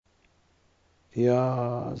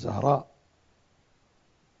يا زهراء،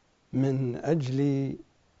 من أجل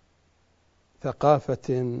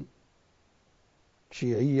ثقافة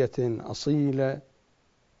شيعية أصيلة،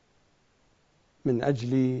 من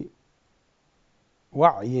أجل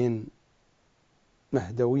وعي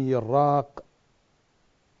مهدوي راق،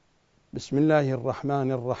 بسم الله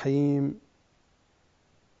الرحمن الرحيم.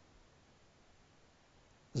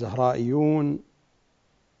 زهرائيون،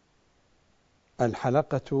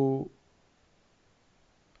 الحلقة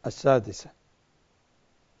 6.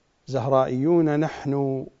 زهرائيون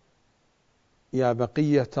نحن يا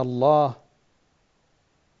بقية الله،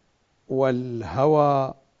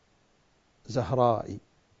 والهوى زهرائي.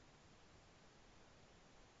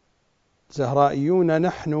 زهرائيون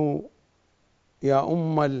نحن يا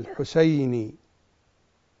أم الحسين،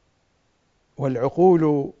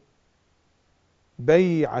 والعقول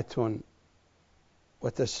بيعة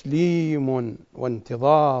وتسليم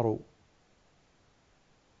وانتظار.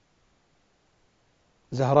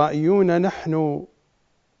 زهرائيون نحن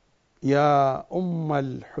يا أم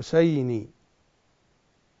الحسين،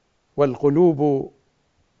 والقلوب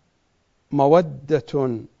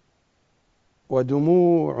مودة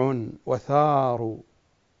ودموع وثار.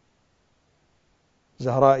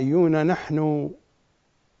 زهرائيون نحن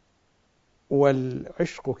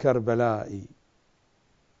والعشق كربلائي.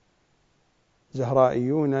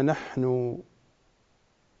 زهرائيون نحن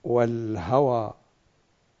والهوى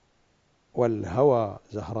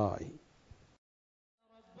زهرائي.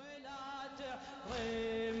 رب لا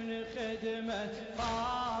تحرمني خدمة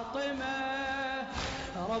فاطمة،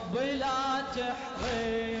 رب لا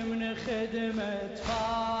تحرمني خدمة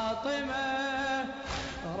فاطمة،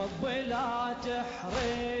 رب لا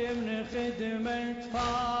تحرمني خدمة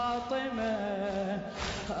فاطمة،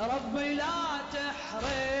 رب لا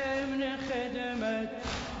تحرمني خدمة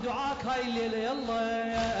دعاك هاي الليلة يلا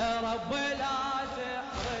يا رب لا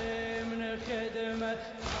تحرمني خدمة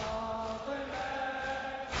فاطمة،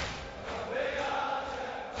 رب لا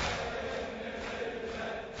تحرمني خدمة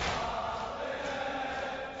فاطمة،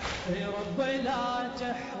 يا رب لا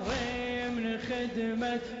تحرمني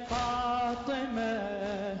خدمة فاطمة،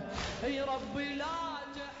 يا رب لا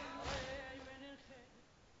تحرمني خدمة.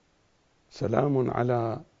 سلام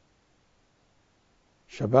على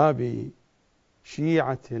شباب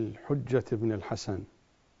شيعة الحجة بن الحسن،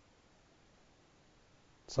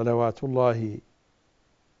 صلوات الله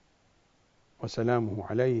وسلامه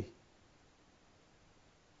عليه،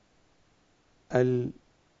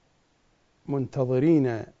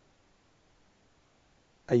 المنتظرين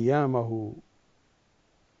أيامه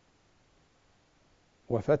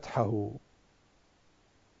وفتحه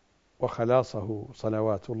وخلاصه،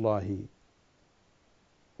 صلوات الله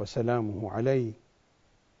وسلامه عليه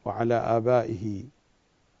وعلى آبائه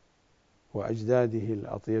وأجداده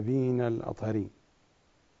الأطيبين الأطهرين.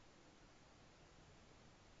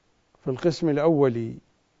 في القسم الأول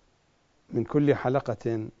من كل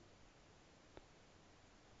حلقة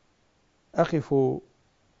أقف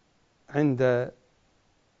عند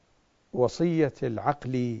وصية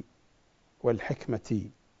العقل والحكمة،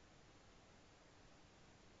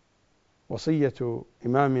 وصية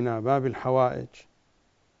إمامنا باب الحوائج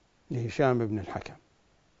لهشام بن الحكم.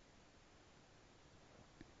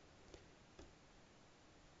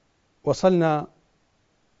 وصلنا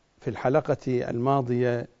في الحلقة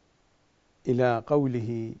الماضية إلى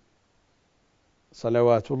قوله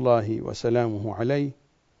صلوات الله وسلامه عليه: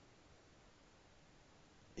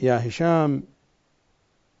 يا هشام،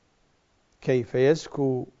 كيف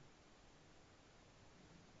يزكو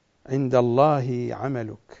عند الله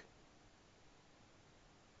عملك.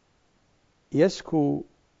 يزكو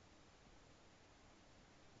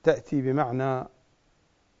تأتي بمعنى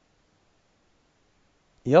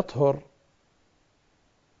يطهر،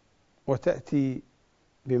 وتأتي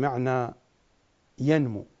بمعنى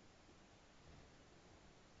ينمو.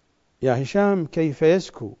 يا هشام، كيف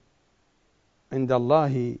يزكو عند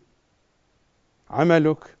الله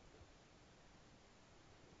عملك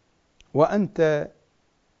وأنت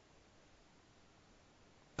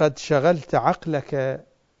قد شغلت عقلك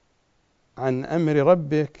عن أمر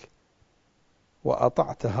ربك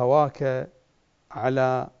وأطعت هواك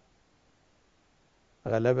على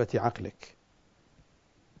غلبة عقلك.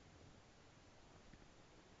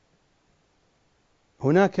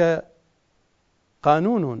 هناك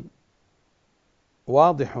قانون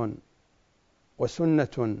واضح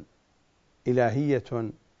وسنة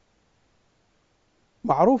إلهية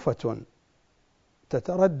معروفة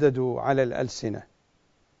تتردد على الألسنة: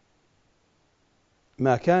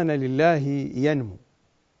 ما كان لله ينمو.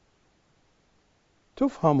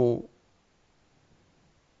 تفهم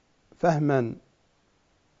فهما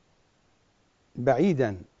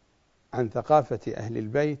بعيدا عن ثقافة أهل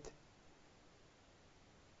البيت،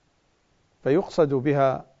 فيقصد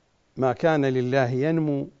بها ما كان لله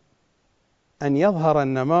ينمو أن يظهر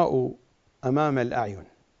النماء أمام الأعين.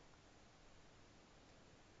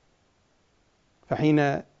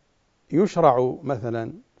 فحين يشرع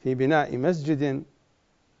مثلا في بناء مسجد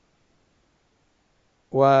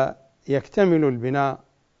ويكتمل البناء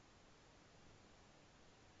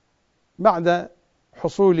بعد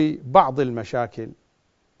حصول بعض المشاكل،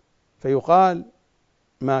 فيقال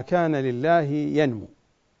ما كان لله ينمو.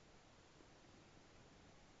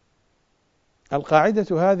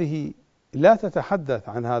 القاعدة هذه لا تتحدث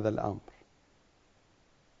عن هذا الأمر،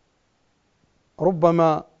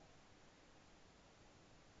 ربما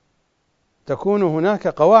تكون هناك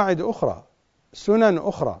قواعد أخرى، سنن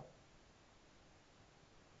أخرى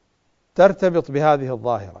ترتبط بهذه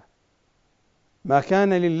الظاهرة. ما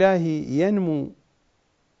كان لله ينمو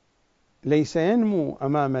ليس ينمو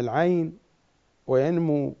أمام العين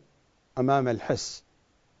وينمو أمام الحس.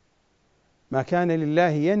 ما كان لله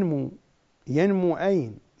ينمو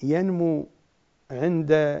أين؟ ينمو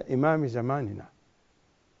عند إمام زماننا،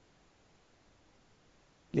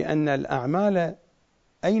 لأن الأعمال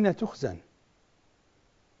أين تخزن؟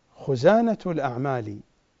 خزانة الأعمال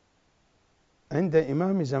عند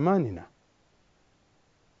إمام زماننا.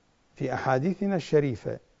 في أحاديثنا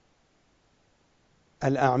الشريفة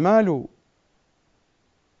الأعمال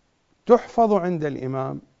تحفظ عند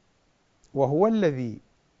الإمام، وهو الذي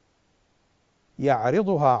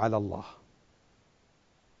يعرضها على الله.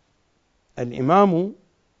 الإمام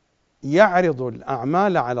يعرض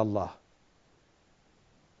الأعمال على الله،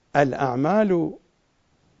 الأعمال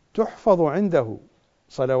تحفظ عنده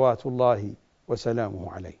صلوات الله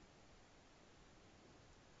وسلامه عليه.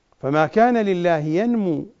 فما كان لله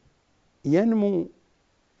ينمو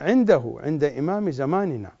عنده، عند إمام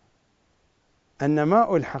زماننا.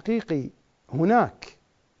 النماء الحقيقي هناك،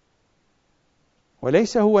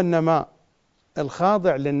 وليس هو النماء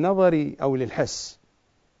الخاضع للنظر أو للحس.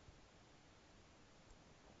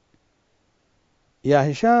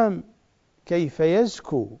 يا هشام، كيف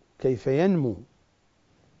يزكو، كيف ينمو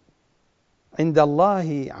عند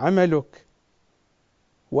الله عملك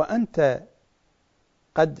وأنت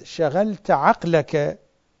قد شغلت عقلك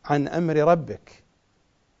عن أمر ربك؟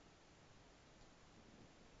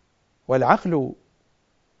 والعقل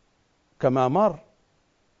كما مر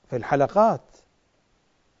في الحلقات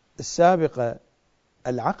السابقة،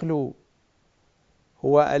 العقل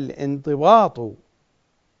هو الانضباط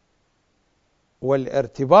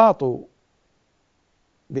والارتباط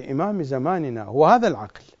بإمام زماننا. هو هذا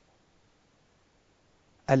العقل.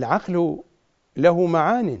 العقل له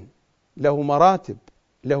معان، له مراتب،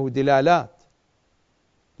 له دلالات،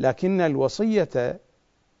 لكن الوصية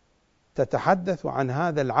تتحدث عن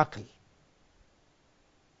هذا العقل،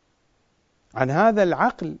 عن هذا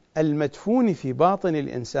العقل المدفون في باطن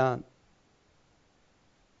الإنسان،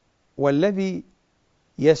 والذي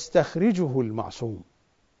يستخرجه المعصوم.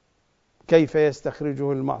 كيف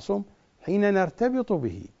يستخرجه المعصوم؟ حين نرتبط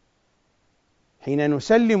به، حين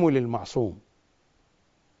نسلم للمعصوم،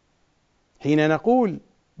 حين نقول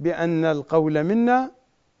بأن القول منا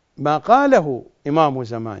ما قاله إمام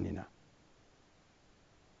زماننا،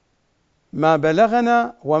 ما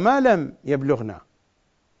بلغنا وما لم يبلغنا،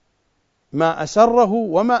 ما أسره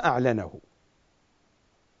وما أعلنه.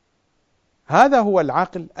 هذا هو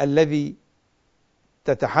العقل الذي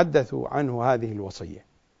تتحدث عنه هذه الوصية.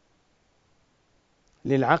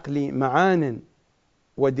 للعقل معان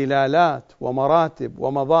ودلالات ومراتب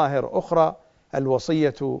ومظاهر أخرى،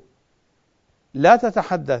 الوصية لا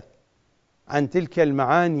تتحدث عن تلك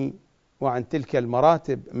المعاني وعن تلك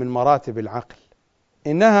المراتب من مراتب العقل،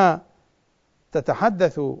 إنها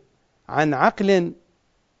تتحدث عن عقل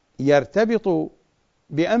يرتبط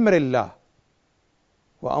بأمر الله،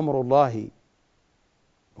 وأمر الله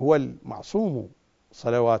هو المعصوم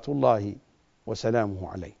صلوات الله وسلامه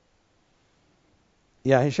عليه.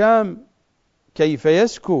 يا هشام، كيف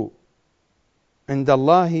يزكو عند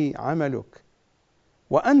الله عملك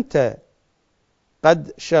وأنت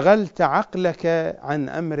قد شغلت عقلك عن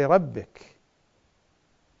أمر ربك؟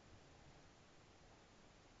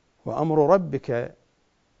 وأمر ربك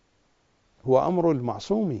هو أمر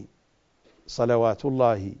المعصوم صلوات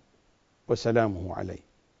الله وسلامه عليه.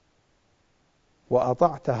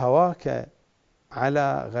 وأطعت هواك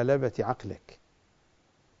على غلبة عقلك.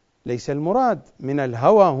 ليس المراد من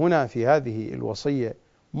الهوى هنا في هذه الوصية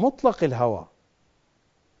مطلق الهوى،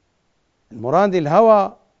 المراد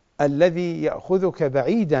الهوى الذي يأخذك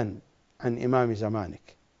بعيدا عن إمام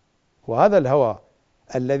زمانك، وهذا الهوى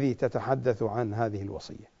الذي تتحدث عن هذه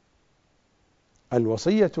الوصية.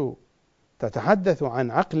 الوصية تتحدث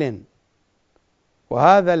عن عقل،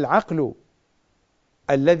 وهذا العقل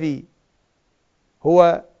الذي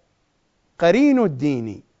هو قرين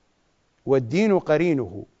الدين والدين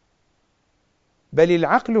قرينه، بل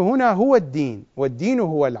العقل هنا هو الدين والدين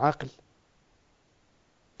هو العقل،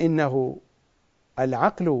 إنه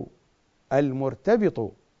العقل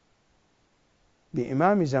المرتبط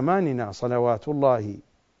بإمام زماننا صلوات الله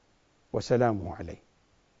وسلامه عليه.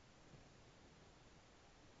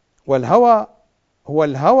 والهوى هو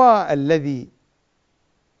الهوى الذي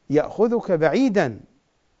يأخذك بعيدا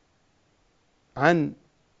عن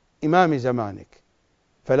إمام زمانك،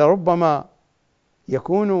 فلربما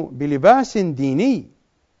يكون بلباس ديني،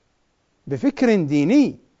 بفكر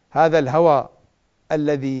ديني، هذا الهوى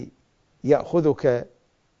الذي يأخذك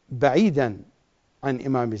بعيدا عن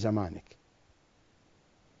إمام زمانك.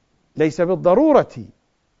 ليس بالضرورة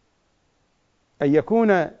أن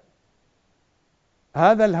يكون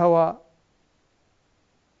هذا الهوى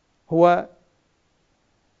هو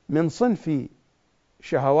من صنف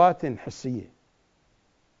شهوات حسية.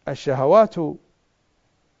 الشهوات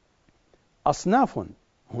أصناف،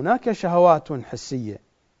 هناك شهوات حسية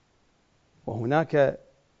وهناك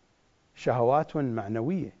شهوات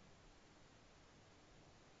معنوية.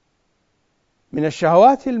 من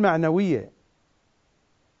الشهوات المعنوية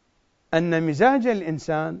أن مزاج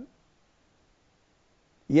الإنسان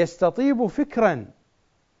يستطيب فكرا،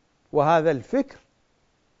 وهذا الفكر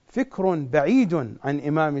فكر بعيد عن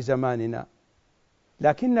إمام زماننا،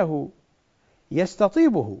 لكنه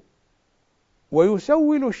يستطيبه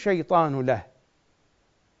ويسول الشيطان له،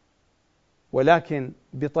 ولكن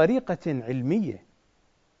بطريقة علمية،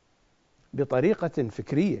 بطريقة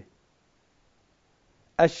فكرية.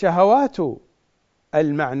 الشهوات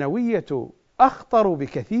المعنوية أخطر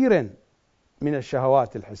بكثير من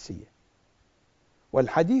الشهوات الحسية،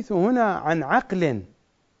 والحديث هنا عن عقل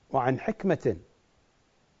وعن حكمة.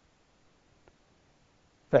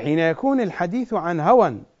 فحين يكون الحديث عن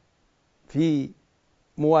هوى في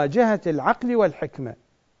مواجهة العقل والحكمة،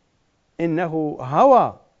 إنه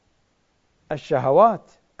هوى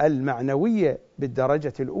الشهوات المعنوية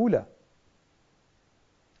بالدرجة الأولى،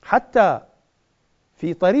 حتى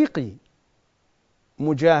في طريق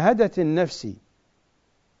مجاهدة النفس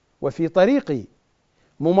وفي طريق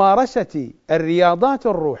ممارسة الرياضات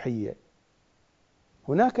الروحية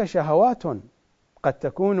هناك شهوات قد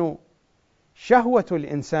تكون شهوة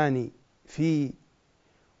الإنسان في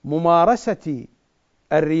ممارسة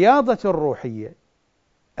الرياضة الروحية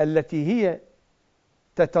التي هي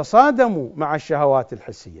تتصادم مع الشهوات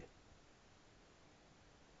الحسية،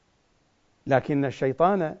 لكن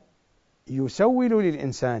الشيطان يسول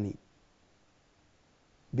للإنسان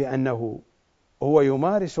بأنه هو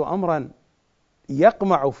يمارس أمرا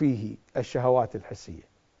يقمع فيه الشهوات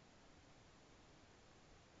الحسية.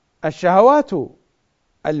 الشهوات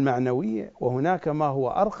المعنوية، وهناك ما هو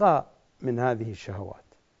أرقى من هذه الشهوات.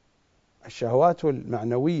 الشهوات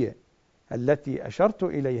المعنوية التي أشرت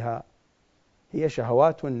إليها هي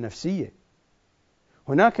شهوات نفسية،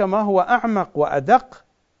 هناك ما هو أعمق وأدق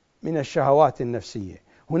من الشهوات النفسية،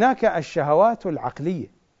 هناك الشهوات العقلية.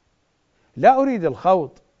 لا أريد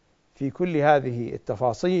الخوض في كل هذه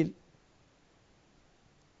التفاصيل،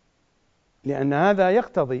 لأن هذا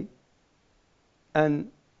يقتضي أن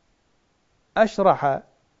أشرح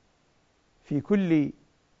في كل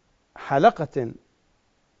حلقة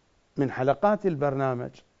من حلقات البرنامج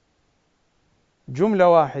جملة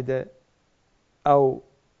واحدة أو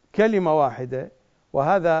كلمة واحدة،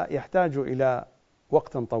 وهذا يحتاج إلى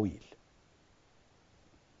وقت طويل.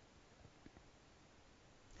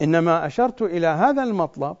 إنما أشرت إلى هذا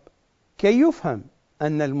المطلب كي يفهم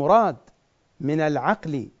أن المراد من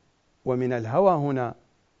العقل ومن الهوى هنا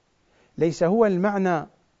ليس هو المعنى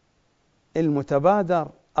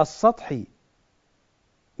المتبادر السطحي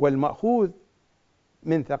والمأخوذ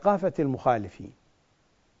من ثقافة المخالفين،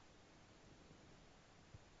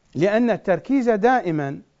 لأن التركيز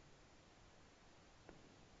دائما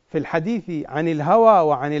في الحديث عن الهوى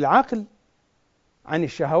وعن العقل عن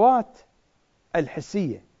الشهوات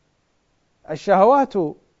الحسية. الشهوات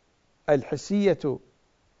الحسية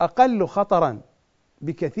أقل خطرا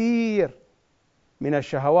بكثير من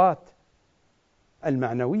الشهوات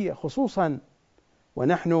المعنوية، خصوصا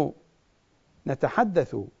ونحن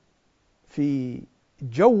نتحدث في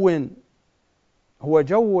جو هو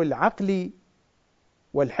جو العقل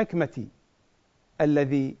والحكمة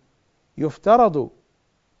الذي يفترض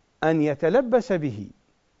أن يتلبس به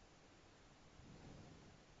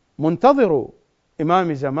منتظر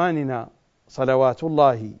إمام زماننا صلوات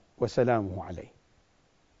الله وسلامه عليه.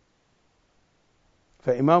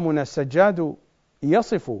 فإمامنا السجاد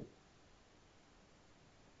يصف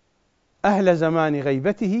أهل زمان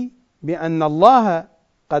غيبته بأن الله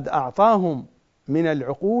قد أعطاهم من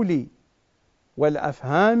العقول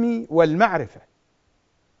والأفهام والمعرفة.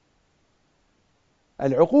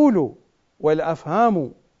 العقول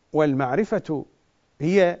والأفهام والمعرفة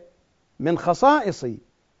هي من خصائص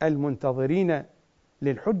المنتظرين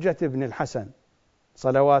للحجة بن الحسن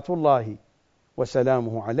صلوات الله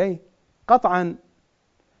وسلامه عليه. قطعا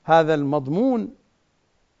هذا المضمون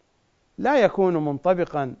لا يكون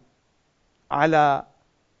منطبقا على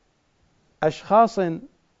أشخاص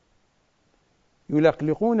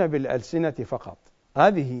يلقلقون بالألسنة فقط.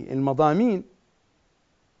 هذه المضامين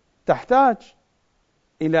تحتاج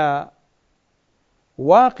إلى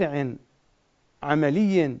واقع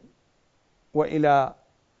عملي وإلى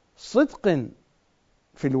صدق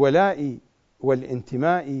في الولاء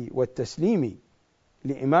والانتماء والتسليم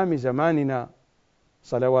لإمام زماننا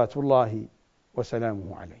صلوات الله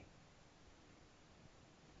وسلامه عليه.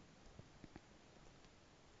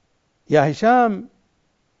 يا هشام،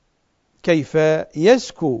 كيف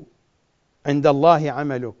يزكو عند الله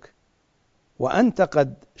عملك وأنت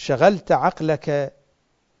قد شغلت عقلك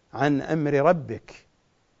عن أمر ربك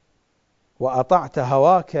وأطعت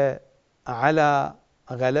هواك على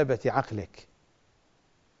غلبة عقلك؟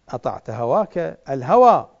 أطعت هواك،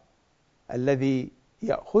 الهوى الذي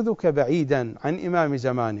يأخذك بعيدا عن إمام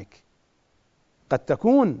زمانك. قد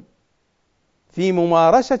تكون في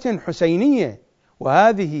ممارسة حسينية،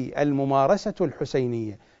 وهذه الممارسة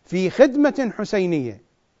الحسينية في خدمة حسينية،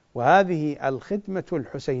 وهذه الخدمة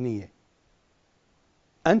الحسينية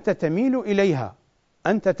أنت تميل إليها،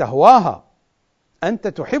 أنت تهواها، أنت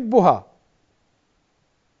تحبها،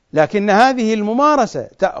 لكن هذه الممارسة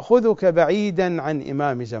تأخذك بعيدا عن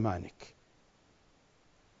إمام زمانك.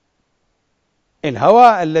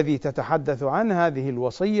 الهوى الذي تتحدث عنه، هذه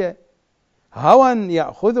الوصية، هوى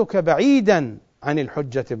يأخذك بعيدا عن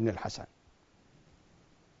الحجة بن الحسن.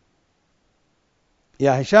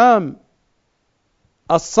 يا هشام،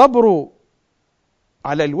 الصبر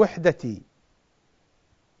على الوحدة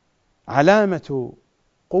علامة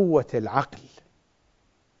قوة العقل،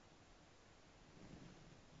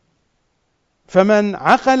 فمن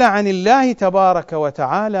عقل عن الله تبارك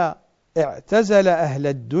وتعالى اعتزل أهل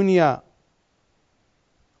الدنيا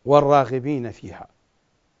والراغبين فيها.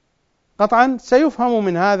 قطعا سيفهم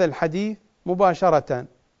من هذا الحديث مباشرة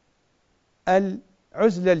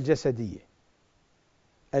العزلة الجسدية،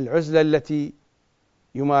 العزلة التي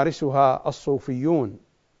يمارسها الصوفيون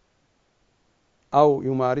أو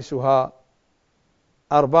يمارسها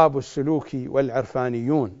أرباب السلوك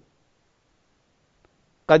والعرفانيون.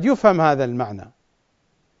 قد يفهم هذا المعنى.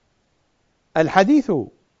 الحديث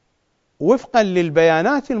وفقا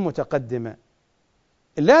للبيانات المتقدمة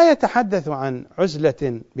لا يتحدث عن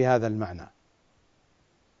عزلة بهذا المعنى،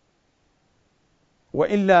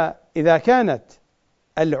 وإلا إذا كانت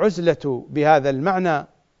العزلة بهذا المعنى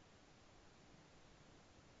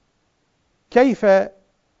كيف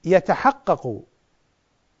يتحقق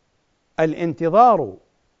الانتظار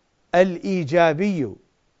الإيجابي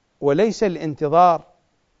وليس الانتظار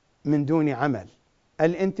من دون عمل؟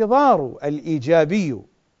 الانتظار الإيجابي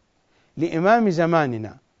لإمام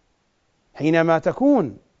زماننا حينما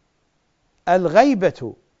تكون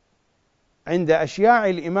الغيبة عند أشياع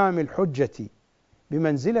الإمام الحجة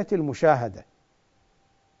بمنزلة المشاهدة،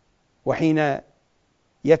 وحين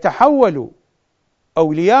يتحول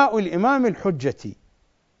أولياء الإمام الحجة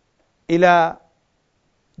إلى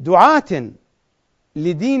دعاة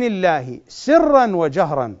لدين الله سرا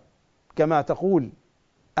وجهرا كما تقول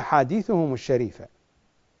أحاديثهم الشريفة،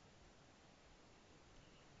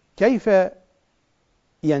 كيف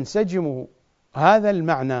ينسجم هذا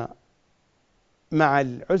المعنى مع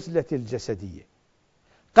العزلة الجسدية؟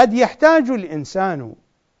 قد يحتاج الإنسان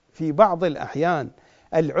في بعض الأحيان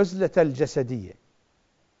العزلة الجسدية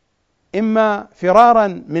إما فرارا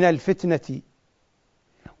من الفتنة،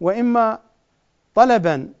 وإما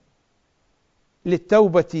طلبا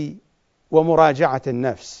للتوبة ومراجعة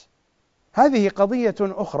النفس. هذه قضية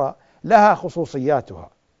أخرى لها خصوصياتها،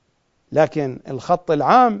 لكن الخط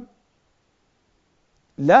العام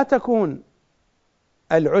لا تكون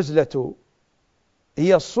العزلة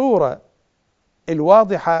هي الصورة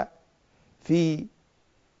الواضحة في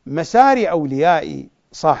مسار أولياء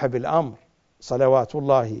صاحب الأمر صلوات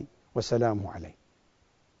الله وسلامه عليه.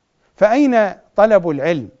 فأين طلب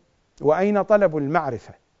العلم وأين طلب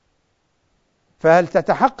المعرفة؟ فهل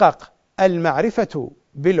تتحقق المعرفة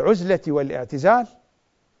بالعزلة والاعتزال؟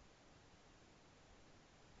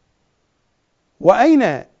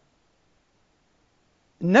 وأين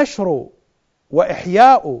نشر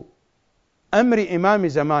وإحياء أمر إمام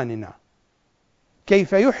زماننا؟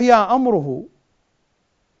 كيف يحيى أمره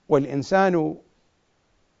والإنسان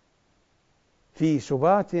في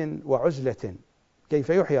سبات وعزلة، كيف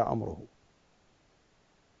يحيى أمره؟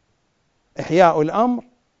 إحياء الأمر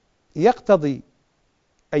يقتضي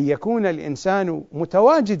أن يكون الإنسان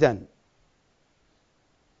متواجدا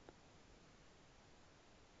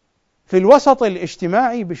في الوسط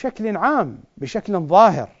الاجتماعي بشكل عام، بشكل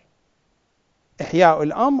ظاهر. إحياء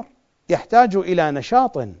الأمر يحتاج إلى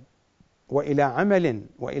نشاط وإلى عمل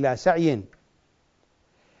وإلى سعي.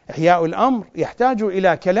 إحياء الأمر يحتاج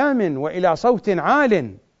إلى كلام وإلى صوت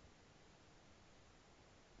عال.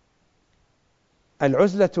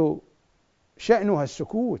 العزلة شأنها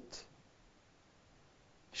السكوت،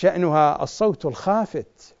 شأنها الصوت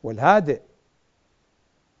الخافت والهادئ.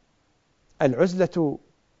 العزلة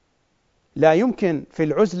لا يمكن في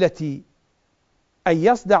العزلة أن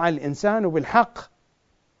يصدع الإنسان بالحق.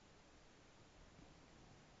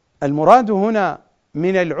 المراد هنا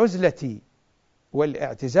من العزلة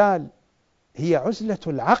والاعتزال هي عزلة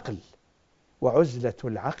العقل، وعزلة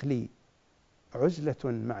العقل عزلة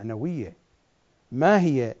معنوية، ما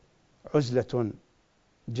هي عزلة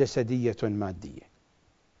جسدية مادية.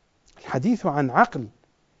 الحديث عن عقل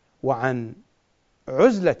وعن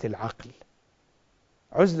عزلة العقل.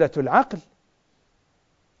 عزلة العقل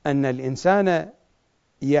أن الإنسان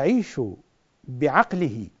يعيش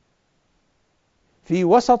بعقله في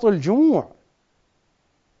وسط الجموع،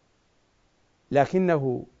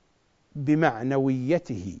 لكنه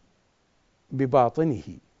بمعنويته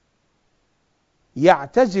بباطنه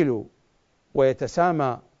يعتزل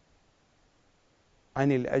ويتسامى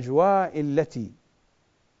عن الأجواء التي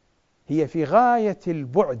هي في غاية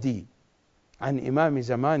البعد عن إمام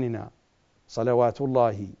زماننا صلوات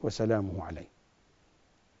الله وسلامه عليه.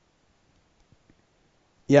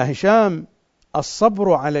 يا هشام،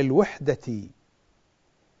 الصبر على الوحدة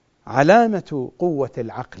علامة قوة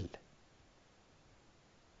العقل.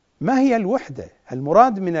 ما هي الوحدة؟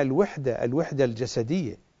 المراد من الوحدة الوحدة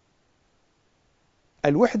الجسدية.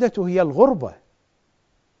 الوحدة هي الغربة،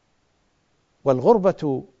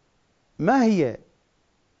 والغربة ما هي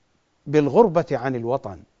بالغربة عن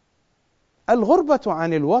الوطن؟ الغربة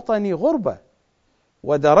عن الوطن غربة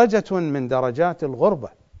ودرجة من درجات الغربة،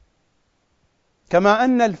 كما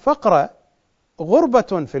أن الفقر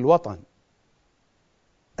غربة في الوطن.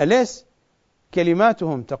 أليس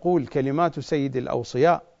كلماتهم تقول كلمات سيد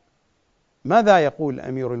الأوصياء؟ ماذا يقول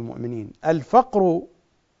أمير المؤمنين؟ الفقر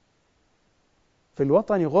في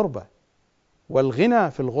الوطن غربة،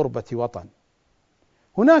 والغنى في الغربة وطن.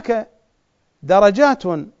 هناك درجات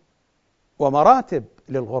ومراتب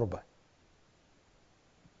للغربة،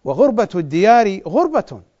 وغربة الديار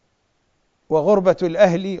غربة، وغربة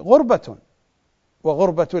الأهل غربة،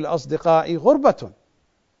 وغربة الأصدقاء غربة.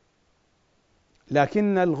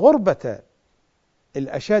 لكن الغربة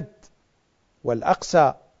الأشد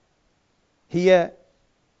والأقسى هي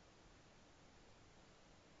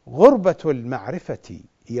غربة المعرفة،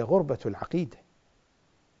 هي غربة العقيدة.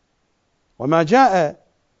 وما جاء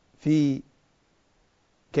في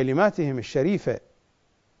كلماتهم الشريفة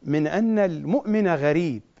من أن المؤمن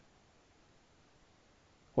غريب،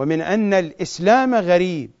 ومن أن الإسلام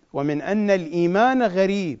غريب، ومن أن الإيمان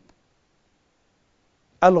غريب،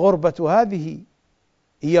 الغربة هذه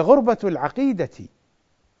هي غربة العقيدة.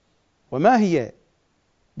 وما هي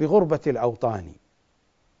بغربة الأوطان،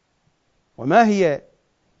 وما هي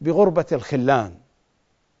بغربة الخلان،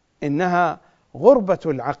 إنها غربة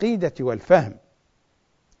العقيدة والفهم.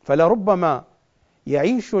 فلربما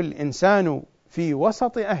يعيش الإنسان في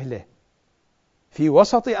وسط أهله، في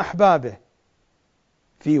وسط أحبابه،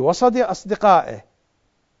 في وسط أصدقائه،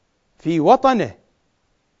 في وطنه،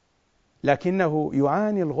 لكنه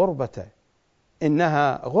يعاني الغربة.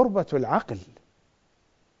 إنها غربة العقل،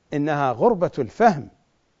 إنها غربة الفهم.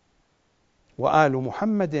 وآل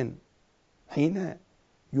محمد حين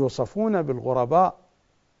يوصفون بالغرباء،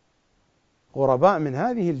 غرباء من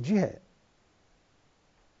هذه الجهة،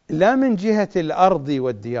 لا من جهة الأرض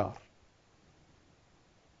والديار.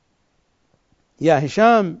 يا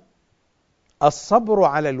هشام، الصبر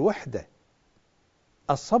على الوحدة،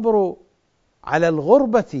 الصبر على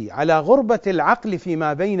الغربة، على غربة العقل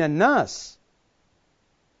فيما بين الناس،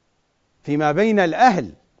 فيما بين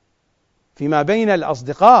الأهل، فيما بين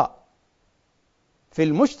الأصدقاء، في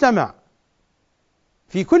المجتمع،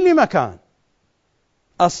 في كل مكان.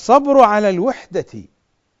 الصبر على الوحدة،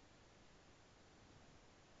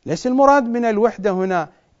 ليس المراد من الوحدة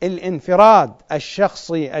هنا الانفراد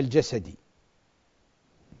الشخصي الجسدي،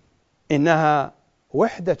 إنها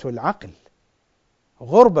وحدة العقل،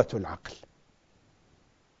 غربة العقل.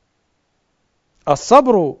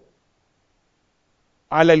 الصبر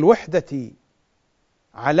على الوحدة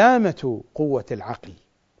علامة قوة العقل،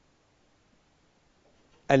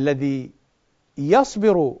 الذي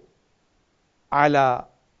يصبر على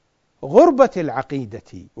غربة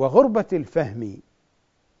العقيدة وغربة الفهم،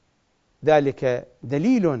 ذلك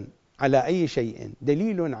دليل على أي شيء؟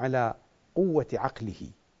 دليل على قوة عقله،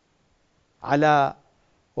 على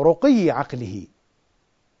رقي عقله،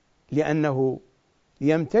 لأنه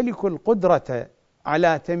يمتلك القدرة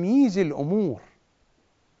على تمييز الأمور،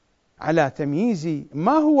 على تمييز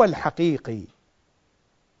ما هو الحقيقي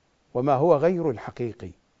وما هو غير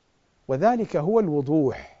الحقيقي، وذلك هو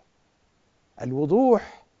الوضوح.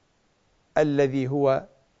 الوضوح الذي هو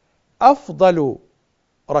أفضل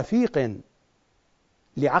رفيق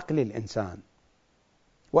لعقل الإنسان.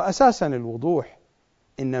 وأساسا الوضوح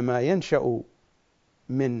إنما ينشأ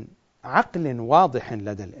من عقل واضح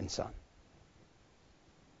لدى الإنسان.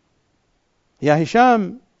 يا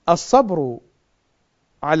هشام، الصبر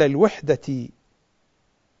على الوحدة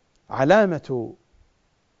علامة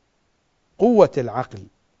قوة العقل،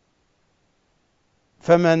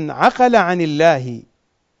 فمن عقل عن الله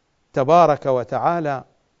تبارك وتعالى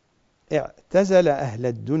اعتزل أهل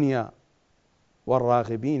الدنيا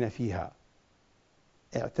والراغبين فيها.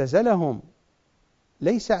 اعتزلهم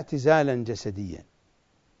ليس اعتزالا جسديا.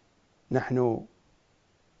 نحن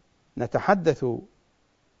نتحدث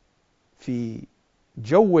في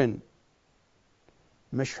جو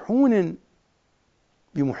مشحون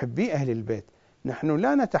بمحبي أهل البيت، نحن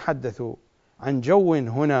لا نتحدث عن جو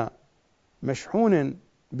هنا مشحون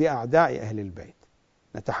بأعداء أهل البيت،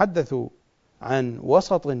 نتحدث عن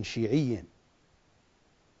وسط شيعي.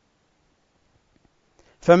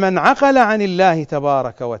 فمن عقل عن الله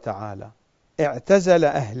تبارك وتعالى اعتزل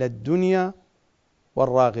أهل الدنيا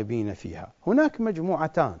والراغبين فيها. هناك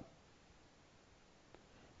مجموعتان،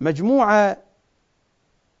 مجموعة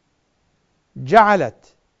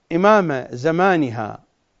جعلت إمام زمانها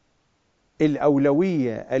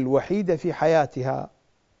الأولوية الوحيدة في حياتها،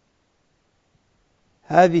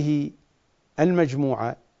 هذه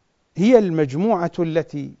المجموعة هي المجموعة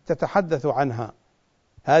التي تتحدث عنها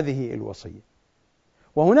هذه الوصية.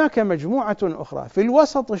 وهناك مجموعة أخرى في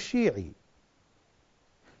الوسط الشيعي،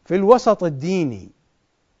 في الوسط الديني،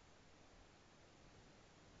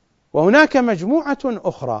 وهناك مجموعة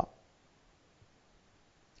أخرى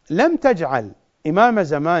لم تجعل إمام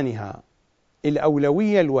زمانها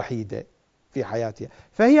الأولوية الوحيدة في حياتها،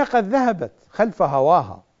 فهي قد ذهبت خلف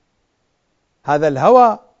هواها. هذا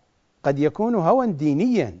الهوى قد يكون هوى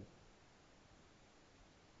دينيا،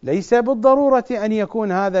 ليس بالضرورة أن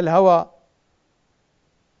يكون هذا الهوى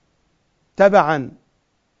تبعا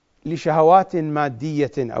لشهوات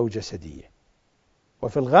مادية أو جسدية،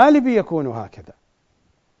 وفي الغالب يكون هكذا.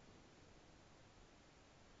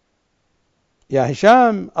 يا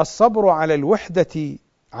هشام، الصبر على الوحدة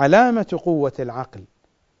علامة قوة العقل،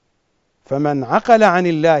 فمن عقل عن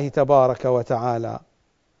الله تبارك وتعالى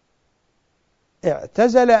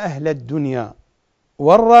اعتزل أهل الدنيا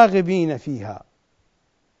والراغبين فيها،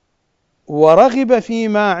 ورغب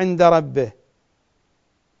فيما عند ربه،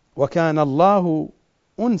 وكان الله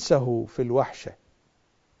أنسه في الوحشة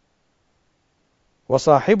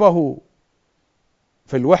وصاحبه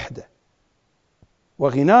في الوحدة،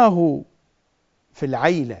 وغناه في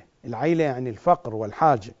العيلة. العيلة يعني الفقر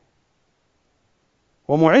والحاجة،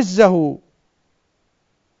 ومعزه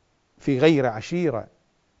في غير عشيرة.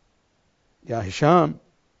 يا هشام،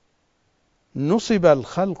 نصب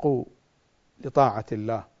الخلق لطاعة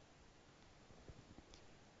الله.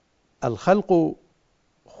 الخلق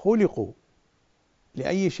خلقوا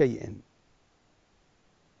لأي شيء،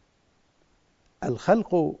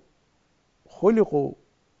 الخلق خلقوا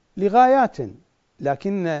لغايات،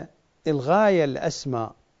 لكن الغاية الأسمى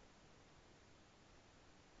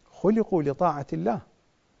خلقوا لطاعة الله.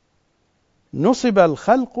 نصب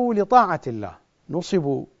الخلق لطاعة الله،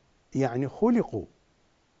 نصبوا يعني خلقوا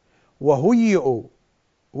وهيئوا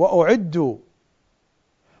وأعدوا،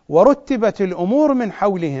 ورتبت الأمور من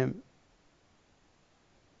حولهم،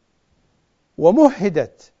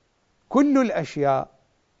 ومهدت كل الأشياء،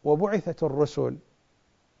 وبعثت الرسل،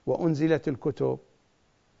 وأنزلت الكتب،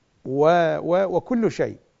 وكل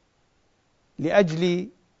شيء لأجل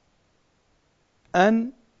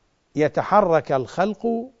أن يتحرك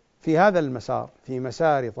الخلق في هذا المسار، في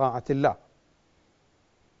مسار طاعة الله.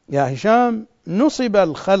 يا هشام، نصب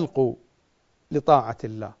الخلق لطاعة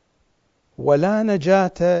الله، ولا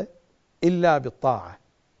نجاة إلا بالطاعة،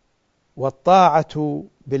 والطاعة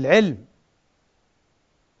بالعلم،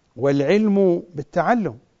 والعلم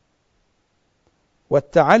بالتعلم،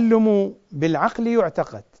 والتعلم بالعقل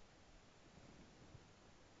يعتقد.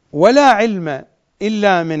 ولا علم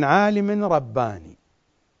إلا من عالم رباني.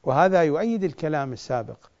 وهذا يؤيد الكلام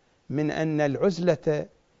السابق من أن العزلة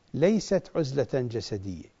ليست عزلة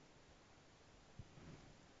جسدية،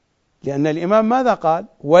 لأن الإمام ماذا قال؟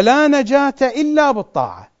 ولا نجاة إلا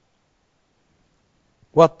بالطاعة،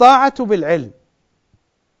 والطاعة بالعلم،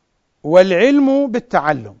 والعلم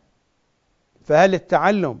بالتعلم. فهل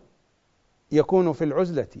التعلم يكون في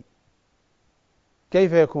العزلة؟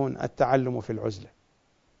 كيف يكون التعلم في العزلة؟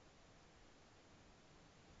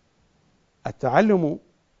 التعلم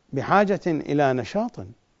بحاجة إلى نشاط،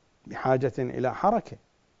 بحاجة إلى حركة،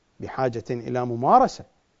 بحاجة إلى ممارسة.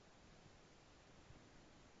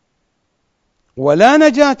 ولا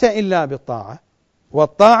نجاة إلا بالطاعة،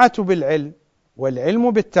 والطاعة بالعلم،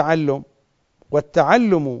 والعلم بالتعلم،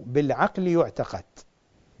 والتعلم بالعقل يعتقد.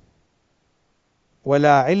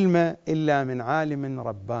 ولا علم إلا من عالم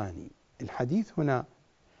رباني. الحديث هنا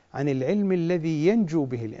عن العلم الذي ينجو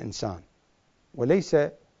به الإنسان، وليس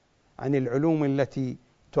عن العلوم التي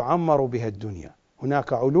تعمر بها الدنيا.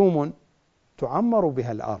 هناك علوم تعمر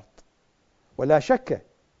بها الأرض، ولا شك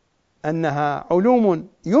أنها علوم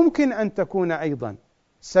يمكن أن تكون أيضا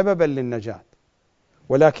سببا للنجاة،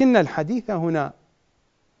 ولكن الحديث هنا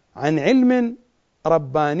عن علم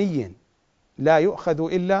رباني لا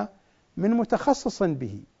يؤخذ إلا من متخصص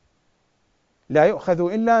به، لا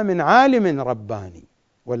يؤخذ إلا من عالم رباني،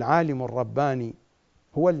 والعالم الرباني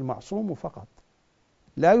هو المعصوم فقط،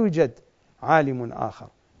 لا يوجد عالم آخر.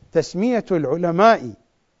 تسمية العلماء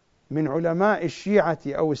من علماء الشيعة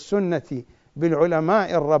أو السنة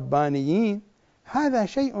بالعلماء الربانيين هذا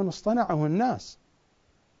شيء اصطنعه الناس،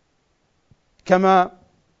 كما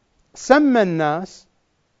سمى الناس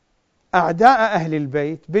أعداء أهل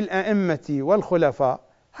البيت بالأئمة والخلفاء،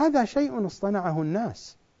 هذا شيء اصطنعه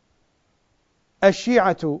الناس.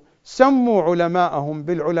 الشيعة سموا علماءهم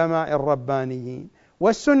بالعلماء الربانيين،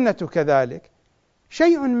 والسنة كذلك،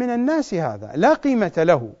 شيء من الناس، هذا لا قيمة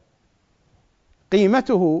له،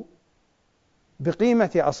 قيمته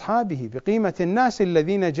بقيمة أصحابه، بقيمة الناس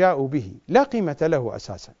الذين جاءوا به، لا قيمة له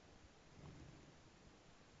أساسا.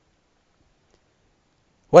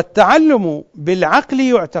 والتعلم بالعقل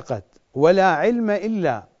يعتقد، ولا علم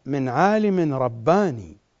إلا من عالم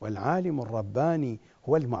رباني، والعالم الرباني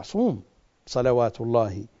هو المعصوم صلوات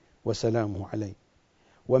الله وسلامه عليه.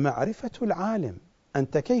 ومعرفة العالم،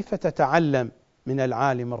 أنت كيف تتعلم من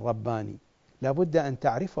العالم الرباني؟ لابد أن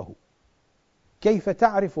تعرفه. كيف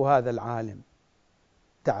تعرف هذا العالم؟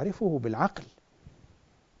 تعرفه بالعقل.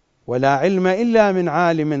 ولا علم إلا من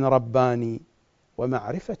عالم رباني،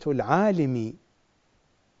 ومعرفة العالم،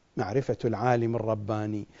 معرفة العالم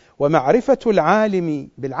الرباني، ومعرفة العالم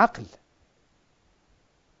بالعقل.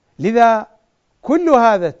 لذا كل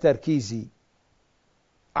هذا التركيز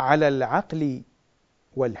على العقل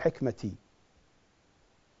والحكمة،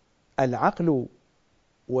 العقل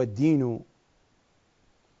والدين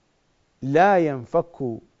لا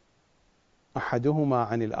ينفك أحدهما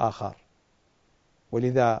عن الآخر،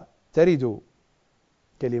 ولذا ترد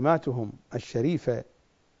كلماتهم الشريفة: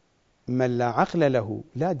 من لا عقل له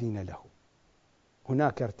لا دين له.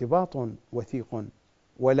 هناك ارتباط وثيق،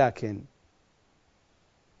 ولكن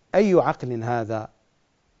أي عقل هذا؟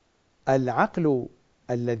 العقل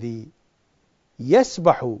الذي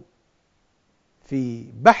يسبح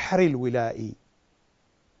في بحر الولاء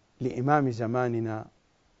لإمام زماننا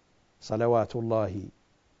صلوات الله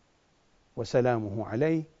وسلامه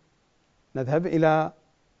عليه. نذهب إلى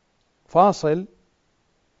فاصل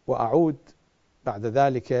وأعود بعد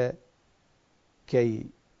ذلك كي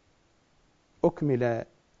أكمل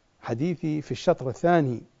حديثي في الشطر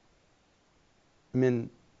الثاني من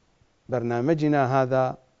برنامجنا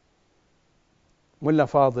هذا. ملا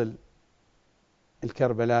فاضل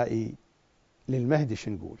الكربلائي للمهدي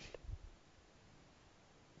شنقول؟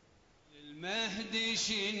 للمهدي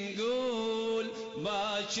شنقول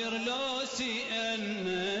باكر لو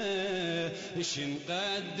سئلنا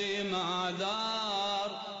شنقدم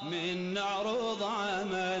اعذار من نعرض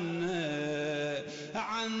عملنا،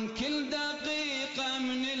 عن كل دقيقة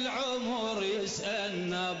من العمر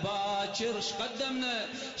يسألنا باكر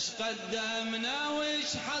شقدمنا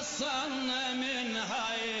وش حصلنا من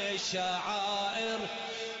هاي الشعائر،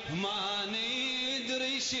 ما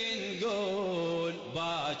ندري شنقول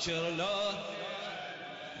باكر لو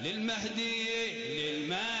للمهدي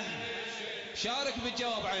شارك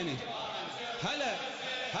بالجواب عيني.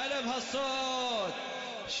 هلا بهالصوت.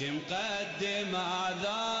 شمقدم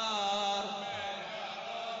اعذار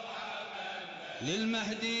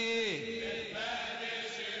للمهدي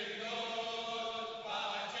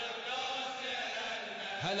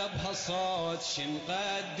هلا بهالصوت.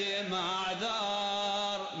 شمقدم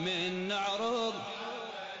اعذار من نعرض،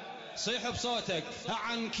 صيح بصوتك،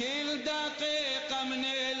 عن كل دقيقة من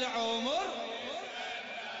العمر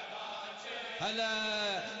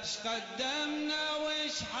هلا اش قدمنا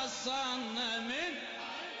وش حصلنا من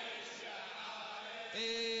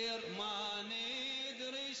الشعائر ما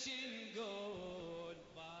ندري ش نقول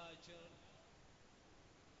باكر.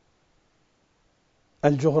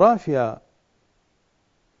 الجغرافيا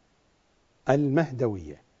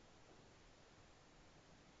المهدوية،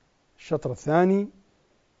 الشطر الثاني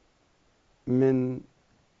من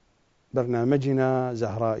برنامجنا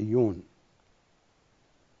زهرائيون.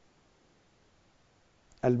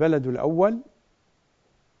 البلد الأول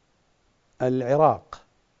العراق.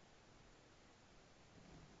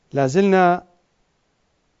 لازلنا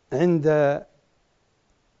عند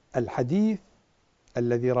الحديث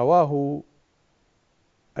الذي رواه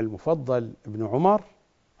المفضل ابن عمر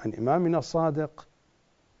عن إمامنا الصادق،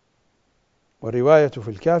 والرواية في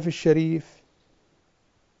الكافي الشريف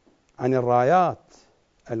عن الرايات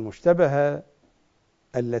المشتبهة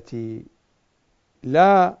التي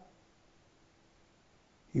لا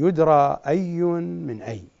يدرى أي من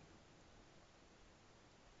أي.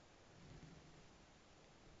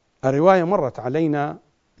 الرواية مرت علينا،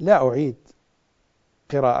 لا أعيد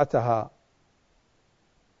قراءتها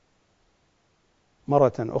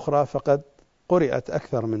مرة أخرى، فقد قرأت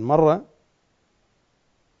أكثر من مرة،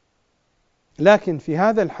 لكن في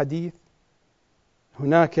هذا الحديث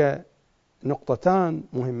هناك نقطتان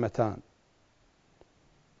مهمتان.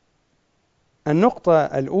 النقطة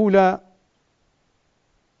الأولى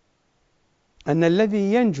أن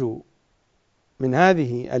الذي ينجو من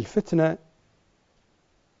هذه الفتنة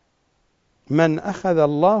من أخذ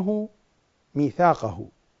الله ميثاقه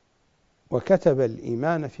وكتب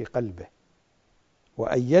الإيمان في قلبه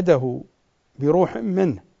وأيده بروح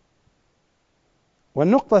منه.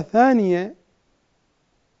 والنقطة الثانية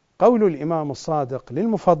قول الإمام الصادق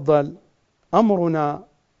للمفضل: أمرنا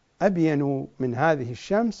أبين من هذه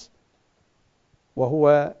الشمس،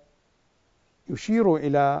 وهو يشير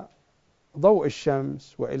إلى ضوء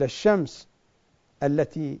الشمس وإلى الشمس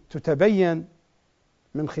التي تتبين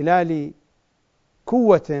من خلال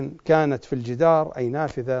كوة كانت في الجدار، أي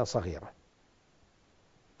نافذة صغيرة،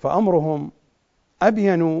 فأمرهم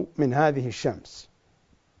أبين من هذه الشمس.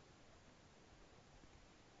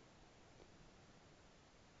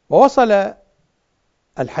 ووصل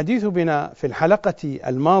الحديث بنا في الحلقة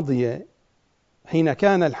الماضية حين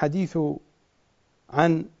كان الحديث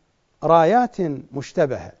عن رايات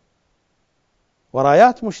مشتبهة،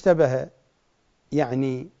 ورايات مشتبهة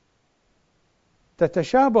يعني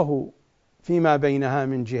تتشابه فيما بينها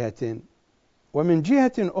من جهة، ومن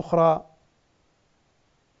جهة أخرى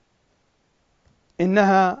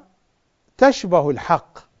إنها تشبه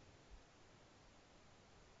الحق،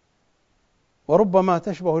 وربما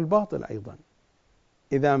تشبه الباطل أيضا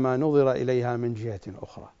إذا ما نظر إليها من جهة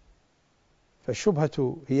أخرى.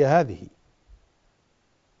 فالشبهة هي هذه: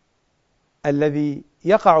 الذي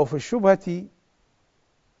يقع في الشبهة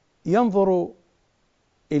ينظر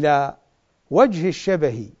إلى وجه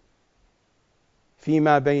الشبه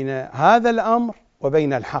فيما بين هذا الأمر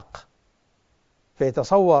وبين الحق،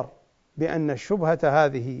 فيتصور بأن الشبهة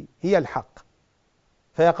هذه هي الحق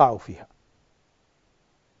فيقع فيها.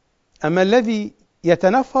 أما الذي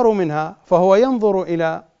يتنفر منها فهو ينظر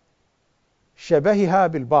إلى شبهها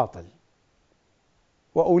بالباطل،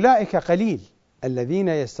 وأولئك قليل الذين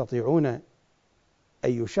يستطيعون أن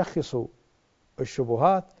يشخصوا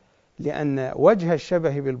الشبهات، لأن وجه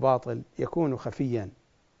الشبه بالباطل يكون خفيا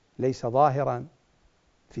ليس ظاهرا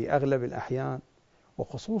في أغلب الأحيان،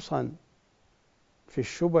 وخصوصا في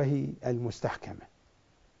الشبه المستحكمة.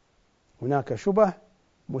 هناك شبه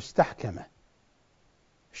مستحكمة.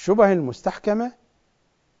 الشبه المستحكمة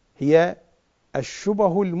هي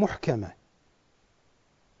الشبه المحكمة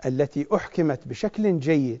التي أحكمت بشكل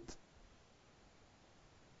جيد،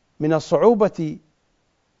 من الصعوبة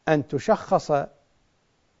أن تشخص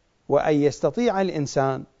وأن يستطيع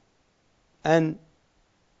الإنسان أن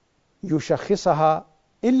يشخصها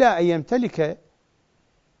إلا أن يمتلك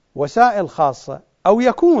وسائل خاصة، أو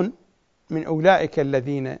يكون من أولئك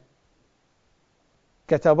الذين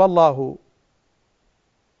كتب الله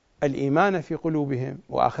الإيمان في قلوبهم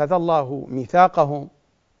وأخذ الله ميثاقهم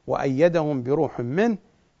وأيدهم بروح منه،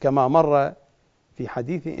 كما مر في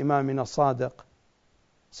حديث إمامنا الصادق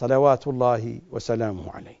صلوات الله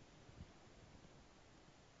وسلامه عليه.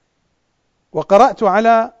 وقرأت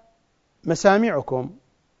على مسامعكم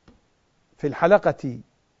في الحلقة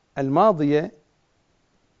الماضية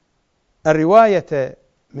الرواية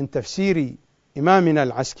من تفسير إمامنا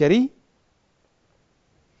العسكري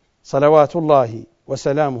صلوات الله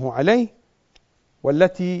وسلامه عليه،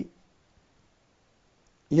 والتي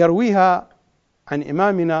يرويها عن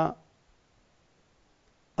إمامنا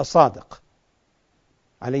الصادق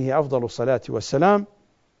عليه أفضل الصلاة والسلام،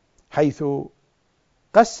 حيث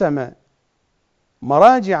قسم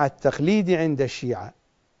مراجع التقليد عند الشيعة،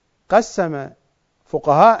 قسم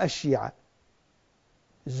فقهاء الشيعة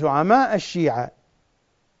زعماء الشيعة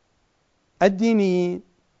الدينيين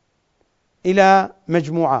إلى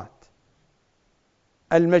مجموعات.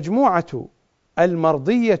 المجموعة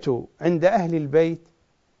المرضية عند أهل البيت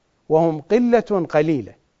وهم قلة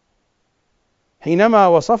قليلة، حينما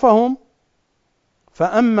وصفهم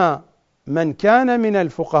فأما من كان من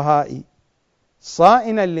الفقهاء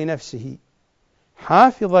صائنا لنفسه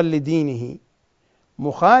حافظا لدينه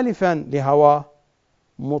مخالفا لهواه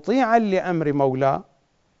مطيعا لأمر مولاه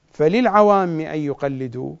فللعوام أن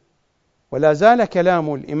يقلدوا. ولا زال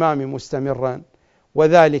كلام الإمام مستمرا: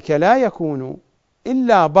 وذلك لا يكون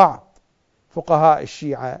إلا بعض فقهاء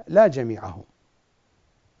الشيعة لا جميعهم.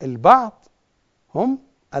 البعض هم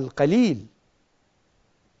القليل،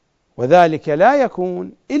 وذلك لا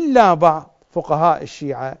يكون إلا بعض فقهاء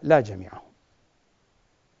الشيعة لا جميعهم.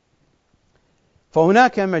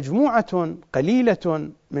 فهناك مجموعة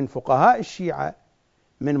قليلة من فقهاء الشيعة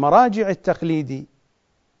من مراجع التقليد،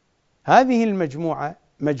 هذه المجموعة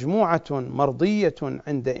مجموعة مرضية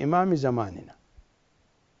عند إمام زماننا.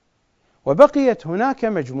 وبقيت هناك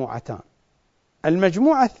مجموعتان.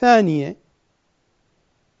 المجموعة الثانية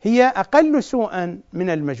هي أقل سوءا من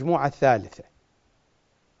المجموعة الثالثة.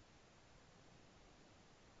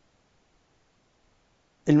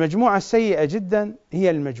 المجموعة السيئة جدا هي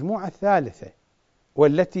المجموعة الثالثة،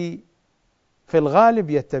 والتي في الغالب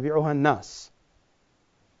يتبعها الناس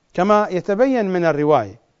كما يتبين من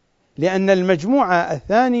الرواية، لأن المجموعة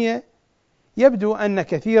الثانية يبدو أن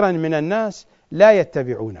كثيرا من الناس لا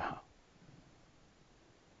يتبعونها.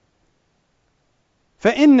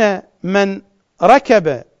 فإن من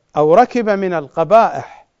ركب من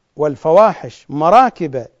القبائح والفواحش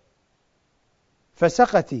مراكب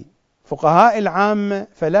فسقة فقهاء العامة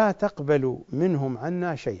فلا تقبل منهم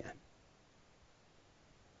عنا شيئا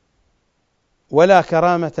ولا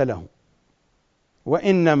كرامة لهم،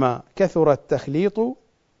 وإنما كثر التخليط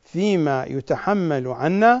فيما يتحمل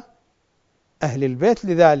عنا أهل البيت.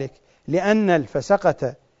 لذلك لأن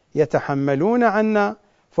الفسقة يتحملون عنا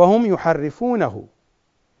فهم يحرفونه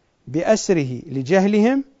بأسره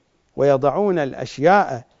لجهلهم، ويضعون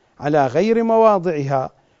الأشياء على غير مواضعها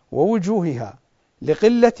ووجوهها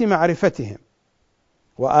لقلة معرفتهم،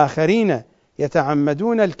 وآخرين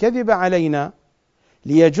يتعمدون الكذب علينا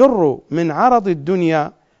ليجروا من عرض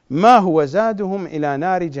الدنيا ما هو زادهم إلى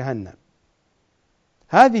نار جهنم.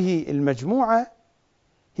 هذه المجموعة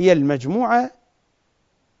هي المجموعة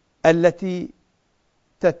التي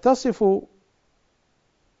تتصف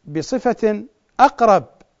بصفة أقرب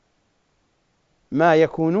ما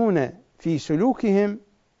يكونون في سلوكهم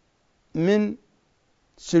من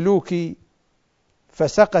سلوك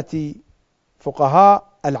فسقة فقهاء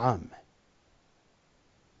العامة.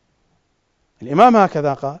 الإمام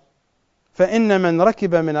هكذا قال: فإن من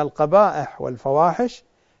ركب من القبائح والفواحش.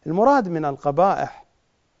 المراد من القبائح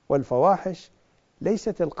والفواحش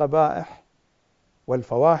ليست القبائح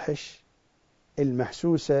والفواحش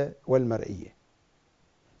المحسوسة والمرئية،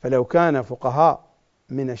 فلو كان فقهاء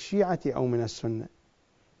من الشيعة أو من السنة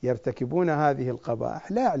يرتكبون هذه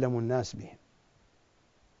القبائح لا يعلم الناس بهم،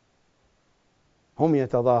 هم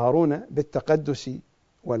يتظاهرون بالتقدس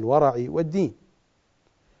والورع والدين،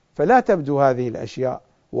 فلا تبدو هذه الأشياء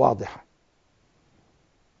واضحة.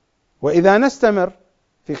 وإذا نستمر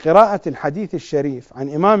في قراءة الحديث الشريف عن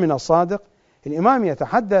إمامنا الصادق، الإمام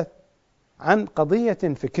يتحدث عن قضية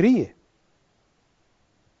فكرية: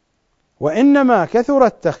 وإنما كثر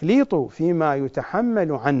التخليط فيما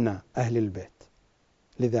يتحمل عنا أهل البيت.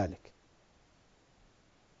 لذلك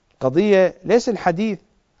قضية ليس الحديث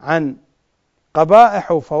عن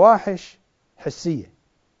قبائح وفواحش حسية.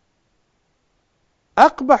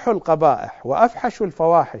 أقبح القبائح وأفحش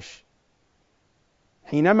الفواحش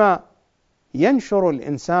حينما ينشر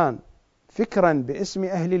الإنسان فكرا باسم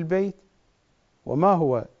أهل البيت، وما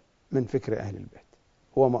هو من فكر أهل البيت،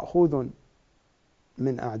 هو مأخوذ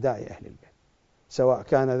من أعداء أهل البيت، سواء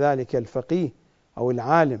كان ذلك الفقيه أو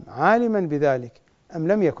العالم عالما بذلك أم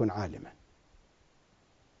لم يكن عالما.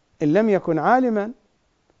 إن لم يكن عالما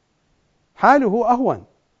حاله أهون،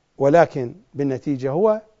 ولكن بالنتيجة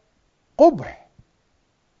هو قبح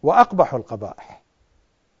وأقبح القبائح،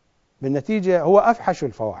 بالنتيجة هو أفحش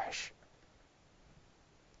الفواحش.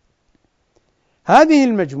 هذه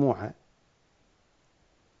المجموعة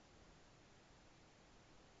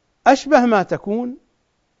أشبه ما تكون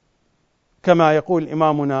كما يقول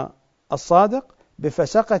إمامنا الصادق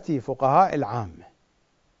بفسقة فقهاء العامة.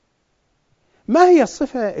 ما هي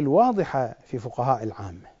الصفة الواضحة في فقهاء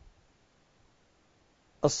العامة؟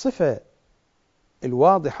 الصفة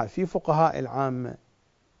الواضحة في فقهاء العامة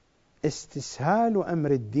استسهال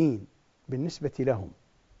أمر الدين بالنسبة لهم.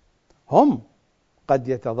 هم قد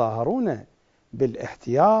يتظاهرون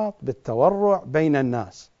بالاحتياط بالتورع بين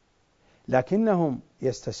الناس، لكنهم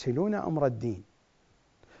يستسهلون أمر الدين.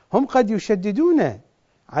 هم قد يشددون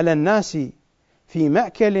على الناس في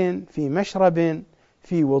مأكل، في مشرب،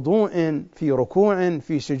 في وضوء، في ركوع،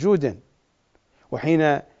 في سجود،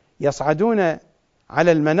 وحين يصعدون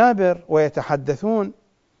على المنابر ويتحدثون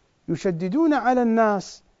يشددون على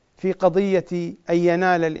الناس في قضية أن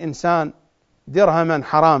ينال الإنسان درهما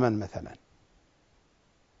حراما مثلا،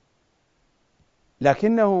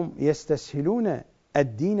 لكنهم يستسهلون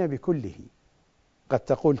الدين بكله. قد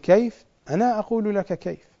تقول كيف؟ أنا أقول لك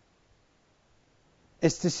كيف.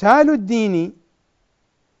 استسهال الدين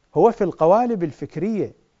هو في القوالب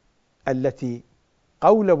الفكرية التي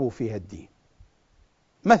قولبوا فيها الدين.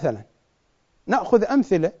 مثلا نأخذ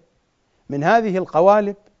أمثلة من هذه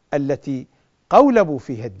القوالب التي قولبوا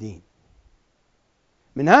فيها الدين.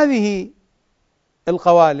 من هذه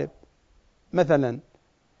القوالب مثلا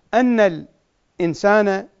أن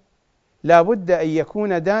الإنسان لا بد أن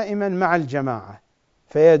يكون دائما مع الجماعة،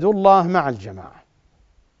 فيد الله مع الجماعة.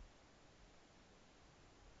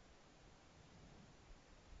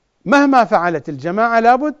 مهما فعلت الجماعة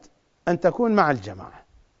لابد أن تكون مع الجماعة،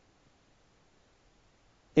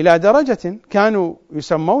 إلى درجة كانوا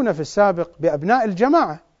يسمون في السابق بأبناء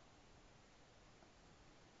الجماعة،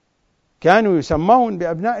 كانوا يسمون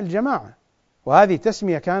بأبناء الجماعة، وهذه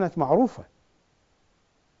تسمية كانت معروفة.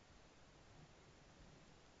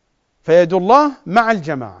 فيد الله مع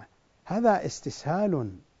الجماعة، هذا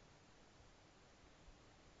استسهال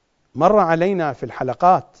مر علينا في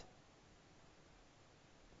الحلقات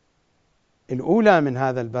الأولى من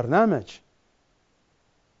هذا البرنامج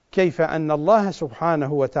كيف أن الله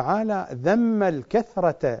سبحانه وتعالى ذم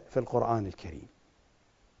الكثرة في القرآن الكريم.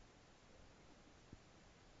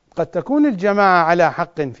 قد تكون الجماعة على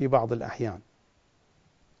حق في بعض الأحيان،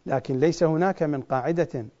 لكن ليس هناك من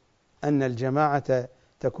قاعدة أن الجماعة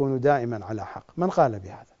تكون دائما على حق. من قال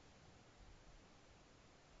بهذا؟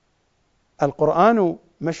 القرآن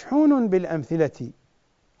مشحون بالأمثلة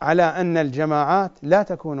على أن الجماعات لا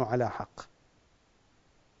تكون على حق.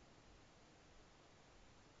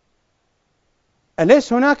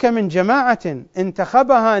 أليس هناك من جماعة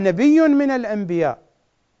انتخبها نبي من الأنبياء،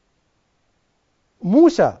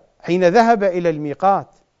 موسى، حين ذهب إلى الميقات،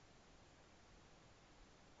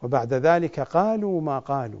 وبعد ذلك قالوا ما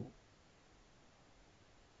قالوا،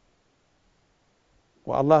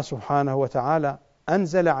 والله سبحانه وتعالى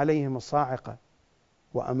أنزل عليهم الصاعقة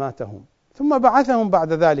وأماتهم ثم بعثهم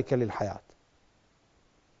بعد ذلك للحياة.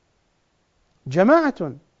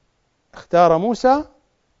 جماعة اختار موسى،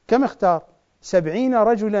 كم اختار؟ 70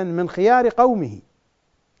 رجلا من خيار قومه،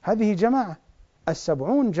 هذه جماعة،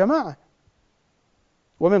 70 جماعة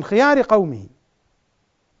ومن خيار قومه.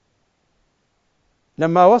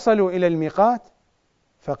 لما وصلوا إلى الميقات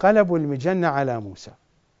فقلبوا المجن على موسى،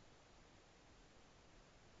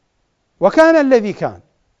 وكان الذي كان.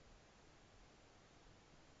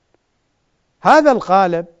 هذا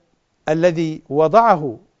القالب الذي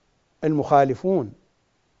وضعه المخالفون،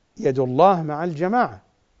 يد الله مع الجماعة.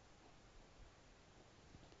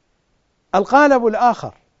 القالب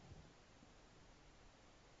الآخر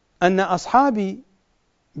أن أصحابي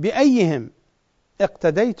بأيهم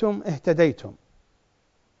اقتديتم اهتديتم،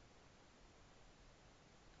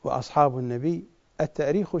 وأصحاب النبي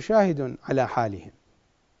التاريخ شاهد على حالهم.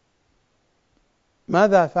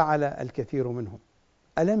 ماذا فعل الكثير منهم؟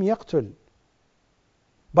 ألم يقتل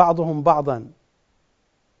بعضهم بعضا؟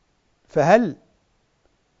 فهل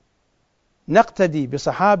نقتدي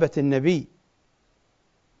بصحابة النبي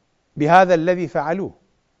بهذا الذي فعلوه؟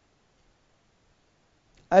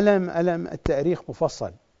 ألم التاريخ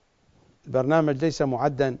مفصل، البرنامج ليس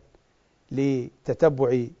معدا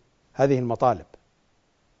لتتبع هذه المطالب.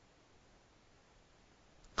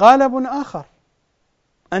 قالب آخر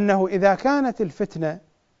أنه إذا كانت الفتنة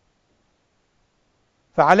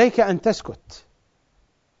فعليك أن تسكت،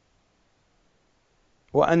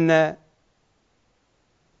 وأن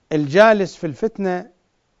الجالس في الفتنة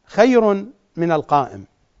خير من القائم،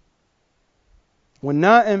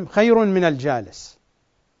 والنائم خير من الجالس.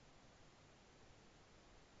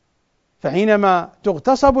 فحينما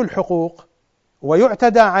تغتصب الحقوق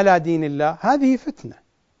ويعتدى على دين الله هذه فتنة.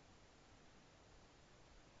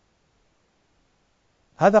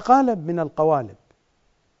 هذا قالب من القوالب.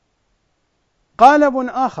 قالب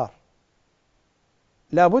آخر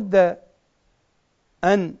لا بد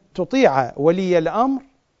أن تطيع ولي الأمر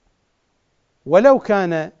ولو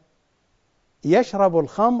كان يشرب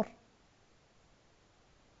الخمر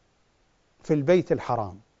في البيت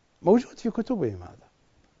الحرام، موجود في كتبهم هذا.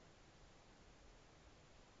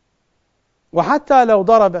 وحتى لو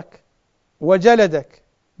ضربك وجلدك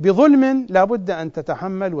بظلم لابد أن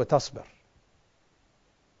تتحمل وتصبر.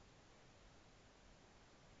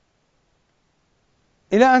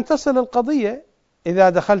 إلى أن تصل القضية إذا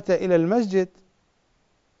دخلت إلى المسجد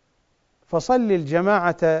فصل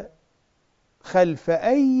الجماعة خلف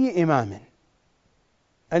أي إمام،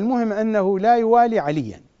 المهم أنه لا يوالي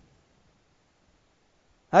عليا،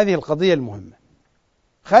 هذه القضية المهمة،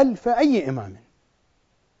 خلف أي إمام.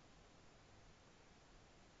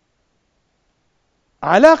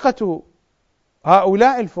 علاقة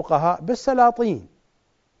هؤلاء الفقهاء بالسلاطين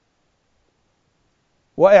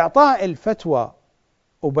وإعطاء الفتوى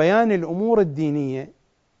وبيان الأمور الدينية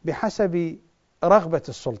بحسب رغبة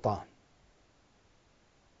السلطان.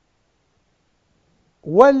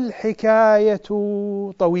 والحكاية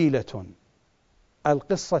طويلة،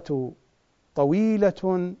 القصة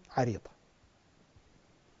طويلة عريضة.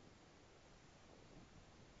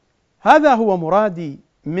 هذا هو مرادي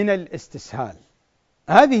من الاستسهال.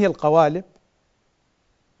 هذه القوالب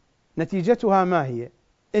نتيجتها ما هي؟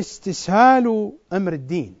 استسهال أمر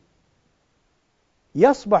الدين،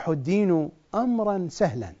 يصبح الدين أمرا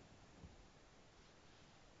سهلا،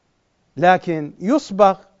 لكن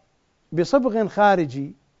يصبغ بصبغ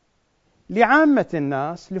خارجي لعامة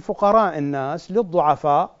الناس، لفقراء الناس،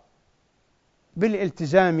 للضعفاء،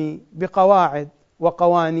 بالالتزام بقواعد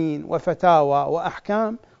وقوانين وفتاوى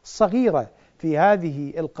وأحكام صغيرة في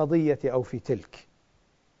هذه القضية أو في تلك،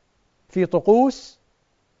 في طقوس،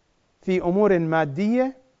 في أمور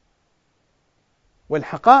مادية،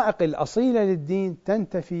 والحقائق الأصيلة للدين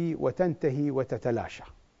تنتفي وتنتهي وتتلاشى.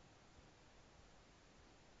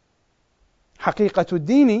 حقيقة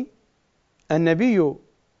الدين النبي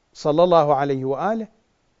صلى الله عليه وآله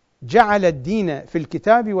جعل الدين في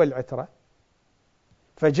الكتاب والعترة،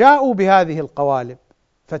 فجاءوا بهذه القوالب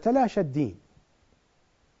فتلاشى الدين.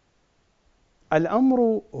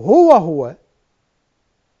 الأمر هو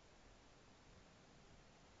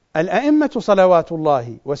الأئمة صلوات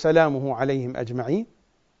الله وسلامه عليهم أجمعين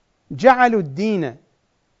جعلوا الدين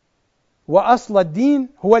وأصل الدين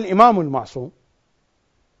هو الإمام المعصوم،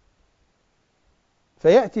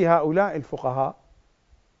 فيأتي هؤلاء الفقهاء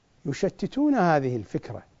يشتتون هذه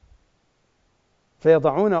الفكرة،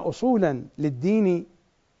 فيضعون أصولا للدين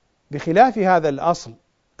بخلاف هذا الأصل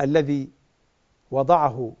الذي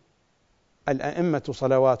وضعه الأئمة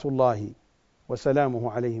صلوات الله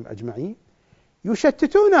وسلامه عليهم أجمعين،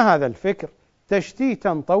 يشتتون هذا الفكر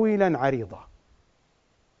تشتيتا طويلا عريضا،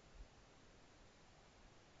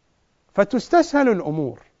 فتستسهل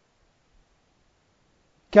الأمور.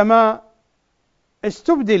 كما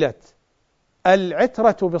استبدلت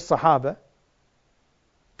العترة بالصحابة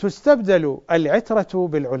تستبدل العترة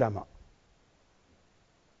بالعلماء.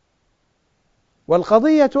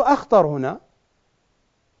 والقضية أخطر هنا،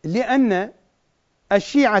 لأن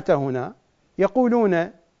الشيعة هنا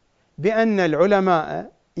يقولون بأن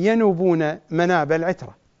العلماء ينوبون مناب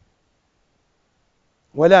العترة،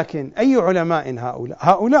 ولكن أي علماء هؤلاء؟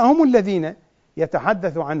 هؤلاء هم الذين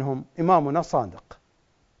يتحدث عنهم إمامنا الصادق.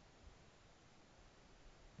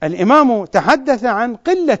 الإمام تحدث عن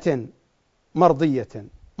قلة مرضية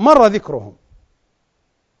مر ذكرهم،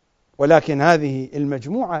 ولكن هذه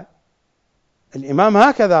المجموعة الإمام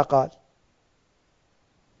هكذا قال: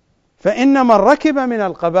 فإن من ركب من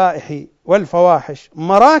القبائح والفواحش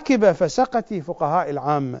مراكب فسقة فقهاء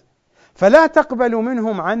العامة فلا تقبل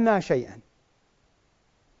منهم عنا شيئا.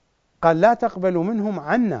 قال: لا تقبل منهم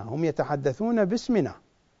عنا، هم يتحدثون باسمنا،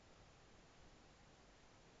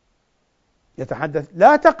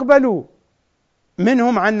 لا تقبلوا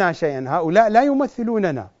منهم عنا شيئا، هؤلاء لا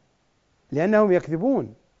يمثلوننا لأنهم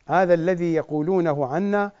يكذبون، هذا الذي يقولونه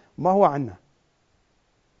عنا ما هو عنا.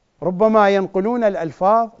 ربما ينقلون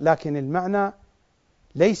الألفاظ لكن المعنى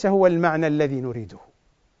ليس هو المعنى الذي نريده،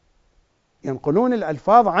 ينقلون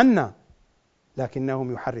الألفاظ عنا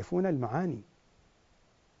لكنهم يحرفون المعاني،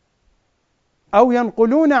 أو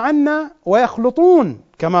ينقلون عنا ويخلطون،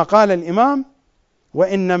 كما قال الإمام: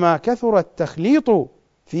 وإنما كثر التخليط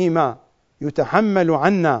فيما يتحمل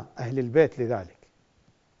عنا أهل البيت لذلك.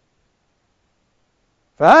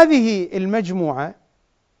 فهذه المجموعة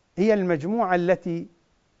هي المجموعة التي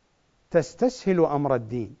تستسهل أمر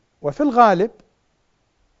الدين، وفي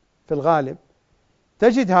الغالب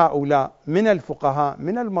تجد هؤلاء من الفقهاء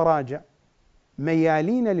من المراجع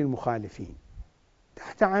ميالين للمخالفين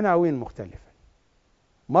تحت عناوين مختلفة،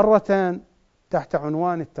 مرة تحت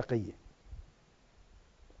عنوان التقية،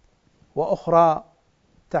 وأخرى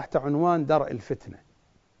تحت عنوان درء الفتنة،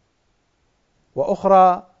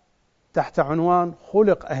 وأخرى تحت عنوان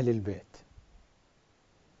خلق أهل البيت،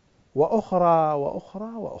 وأخرى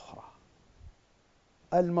وأخرى وأخرى.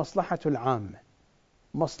 المصلحة العامة،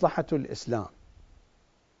 مصلحة الإسلام،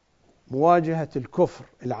 مواجهة الكفر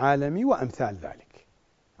العالمي وأمثال ذلك.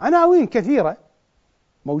 عناوين كثيرة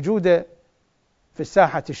موجودة في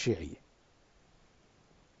الساحة الشيعية،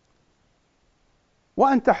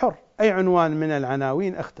 وأنت حر، أي عنوان من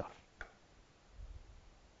العناوين اختر.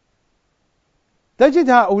 تجد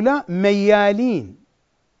هؤلاء ميالين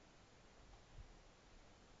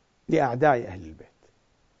لأعداء أهل البيت.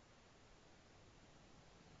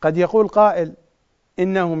 قد يقول قائل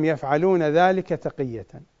إنهم يفعلون ذلك تقية،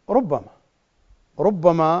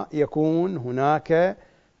 ربما يكون هناك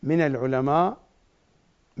من العلماء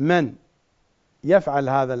من يفعل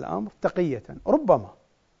هذا الأمر تقية، ربما.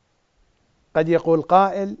 قد يقول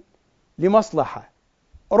قائل لمصلحة،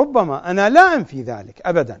 ربما. أنا لا أنفي ذلك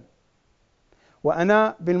أبدا،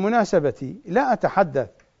 وأنا بالمناسبة لا أتحدث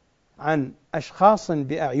عن أشخاص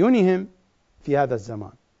بأعينهم في هذا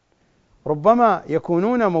الزمان، ربما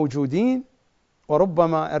يكونون موجودين،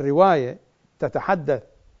 وربما الرواية تتحدث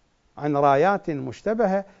عن رايات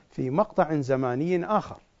مشتبهة في مقطع زماني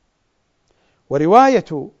آخر.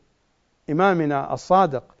 ورواية إمامنا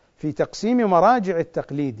الصادق في تقسيم مراجع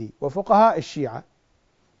التقليد وفقهاء الشيعة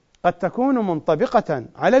قد تكون منطبقة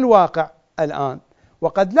على الواقع الآن،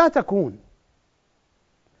 وقد لا تكون.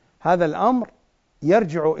 هذا الأمر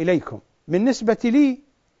يرجع إليكم. بالنسبة لي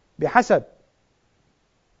بحسب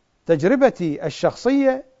تجربتي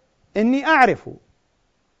الشخصية إني أعرف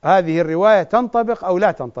هذه الرواية تنطبق أو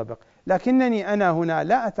لا تنطبق، لكنني أنا هنا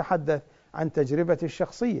لا أتحدث عن تجربتي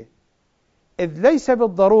الشخصية، إذ ليس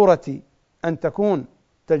بالضرورة أن تكون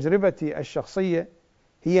تجربتي الشخصية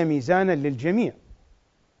هي ميزانا للجميع.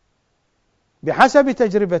 بحسب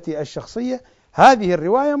تجربتي الشخصية هذه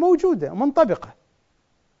الرواية موجودة منطبقة،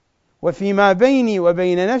 وفيما بيني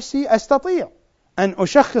وبين نفسي أستطيع أن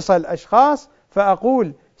أشخص الأشخاص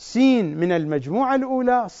فأقول سين من المجموعة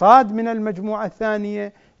الأولى، صاد من المجموعة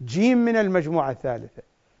الثانية، جيم من المجموعة الثالثة،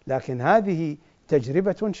 لكن هذه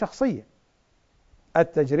تجربة شخصية.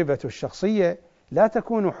 التجربة الشخصية لا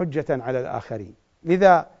تكون حجة على الآخرين،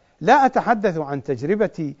 لذا لا أتحدث عن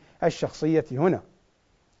تجربتي الشخصية هنا،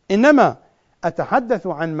 إنما أتحدث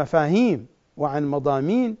عن مفاهيم وعن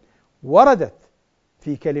مضامين وردت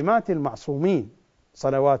في كلمات المعصومين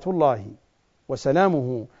صلوات الله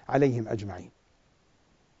وسلامه عليهم أجمعين.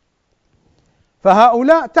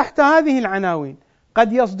 فهؤلاء تحت هذه العناوين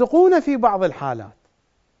قد يصدقون في بعض الحالات،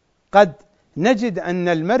 قد نجد أن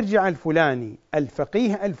المرجع الفلاني،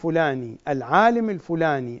 الفقيه الفلاني، العالم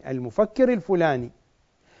الفلاني، المفكر الفلاني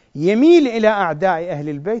يميل إلى أعداء أهل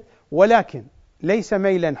البيت، ولكن ليس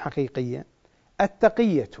ميلا حقيقيا.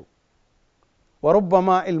 التقية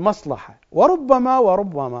وربما المصلحة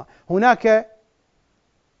وربما هناك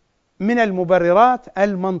من المبررات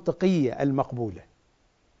المنطقية المقبولة،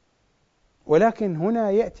 ولكن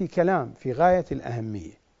هنا يأتي كلام في غاية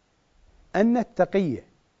الأهمية، أن التقية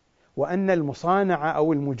وأن المصانعة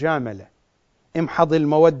أو المجاملة، امحض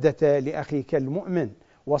المودة لأخيك المؤمن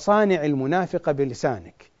وصانع المنافق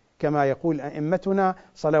بلسانك، كما يقول أئمتنا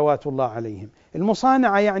صلوات الله عليهم.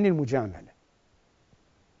 المصانعة يعني المجاملة.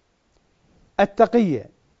 التقية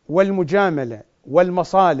والمجاملة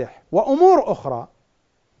والمصالح وأمور أخرى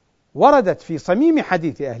وردت في صميم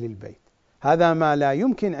حديث أهل البيت، هذا ما لا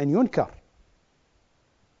يمكن أن ينكر،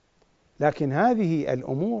 لكن هذه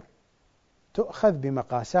الأمور تؤخذ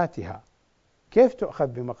بمقاساتها. كيف تؤخذ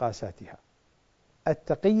بمقاساتها؟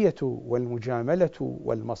 التقية والمجاملة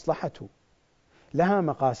والمصلحة لها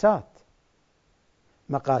مقاسات،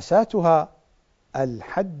 مقاساتها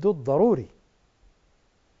الحد الضروري.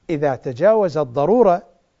 إذا تجاوز الضرورة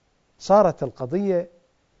صارت القضية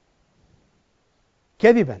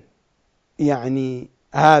كذبا. يعني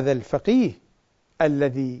هذا الفقيه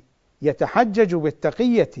الذي يتحجج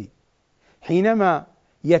بالتقية حينما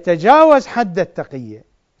يتجاوز حد التقية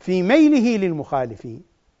في ميله للمخالفين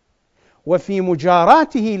وفي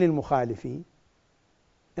مجاراته للمخالفين،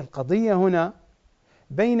 القضية هنا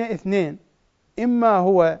بين اثنين: إما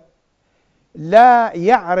هو لا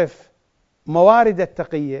يعرف موارد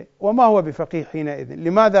التقية وما هو بفقيه حينئذ،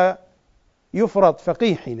 لماذا يفرض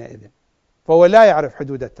فقيه حينئذ؟ فهو لا يعرف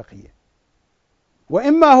حدود التقية.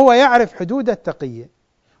 وإما هو يعرف حدود التقية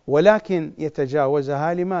ولكن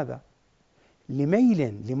يتجاوزها، لماذا؟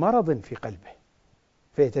 لميل، لمرض في قلبه،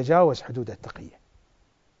 فيتجاوز حدود التقية،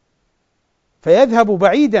 فيذهب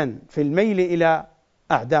بعيدا في الميل إلى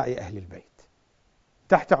أعداء أهل البيت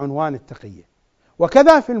تحت عنوان التقية.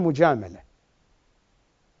 وكذا في المجاملة.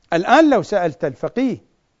 الآن لو سألت الفقيه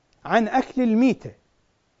عن أكل الميتة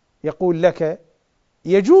يقول لك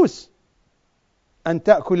يجوز أن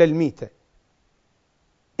تأكل الميتة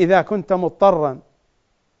إذا كنت مضطرا،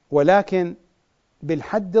 ولكن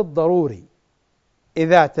بالحد الضروري.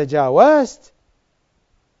 إذا تجاوزت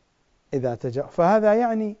فهذا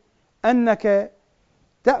يعني أنك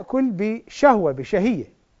تأكل بشهوة،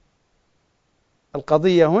 بشهية.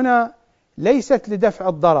 القضية هنا ليست لدفع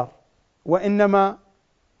الضرر، وإنما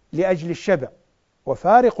لأجل الشبع،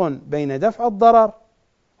 وفارق بين دفع الضرر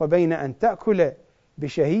وبين أن تأكل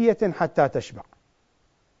بشهية حتى تشبع.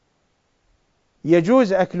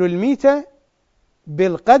 يجوز أكل الميتة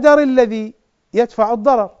بالقدر الذي يدفع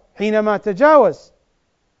الضرر. حينما تجاوز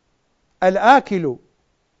الآكل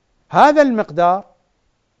هذا المقدار،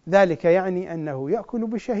 ذلك يعني أنه يأكل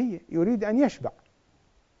بشهية، يريد أن يشبع،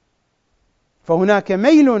 فهناك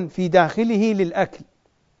ميل في داخله للأكل.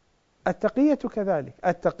 التقية كذلك،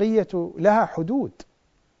 التقية لها حدود.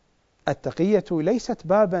 التقية ليست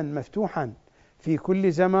بابا مفتوحا في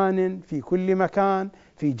كل زمان، في كل مكان،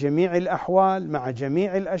 في جميع الأحوال، مع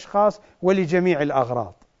جميع الأشخاص، ولجميع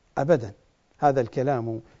الأغراض. أبدا، هذا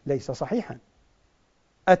الكلام ليس صحيحا.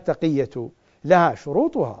 التقية لها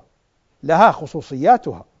شروطها، لها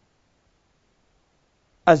خصوصياتها.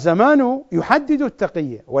 الزمان يحدد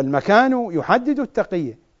التقية، والمكان يحدد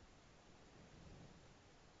التقية،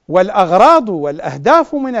 والأغراض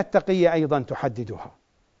والأهداف من التقية أيضا تحددها.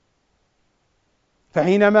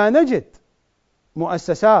 فحينما نجد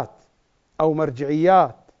مؤسسات أو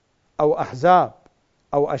مرجعيات أو أحزاب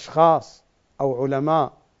أو أشخاص أو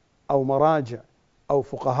علماء أو مراجع أو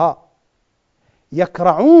فقهاء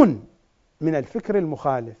يكرعون من الفكر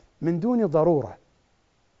المخالف من دون ضرورة،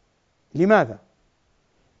 لماذا؟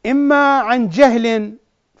 إما عن جهل،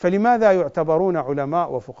 فلماذا يعتبرون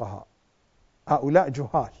علماء وفقهاء؟ هؤلاء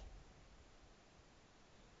جهال.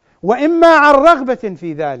 وإما عن رغبة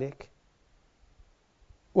في ذلك،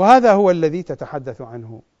 وهذا هو الذي تتحدث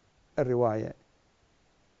عنه الرواية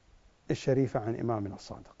الشريفة عن إمامنا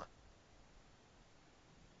الصادق.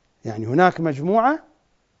 يعني هناك مجموعة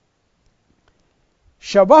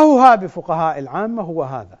شبهها بفقهاء العامة هو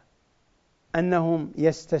هذا، أنهم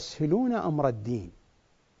يستسهلون أمر الدين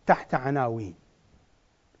تحت عناوين،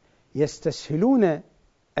 يستسهلون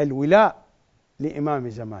الولاء لإمام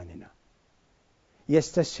زماننا،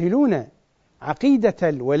 يستسهلون عقيدة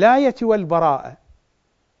الولاية والبراءة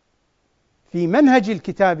في منهج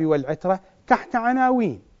الكتاب والعترة تحت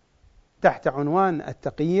عناوين، تحت عنوان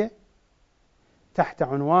التقية، تحت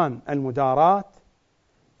عنوان المداراة،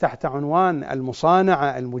 تحت تعنوان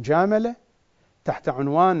المصانعة المجاملة، تحت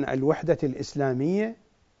عنوان الوحدة الإسلامية،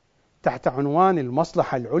 تحت عنوان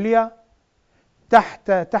المصلحة العليا،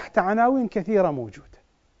 تحت عناوين كثيرة موجودة.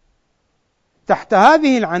 تحت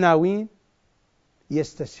هذه العناوين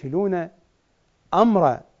يستسهلون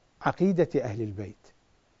أمر عقيدة أهل البيت،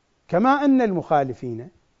 كما أن المخالفين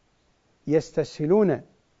يستسهلون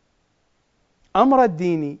أمر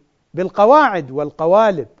الدين بالقواعد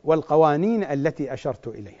والقوالب والقوانين التي أشرت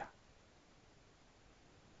إليها.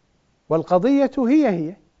 والقضية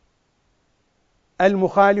هي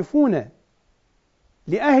المخالفون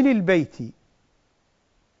لأهل البيت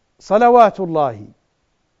صلوات الله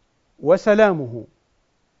وسلامه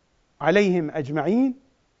عليهم أجمعين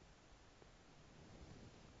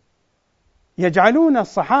يجعلون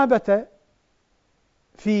الصحابة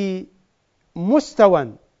في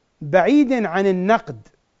مستوى بعيد عن النقد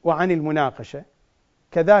وعن المناقشة،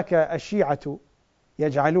 كذاك الشيعة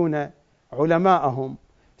يجعلون علماءهم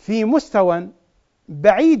في مستوى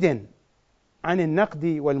بعيد عن النقد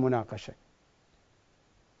والمناقشة.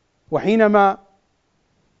 وحينما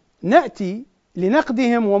نأتي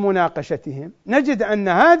لنقدهم ومناقشتهم نجد أن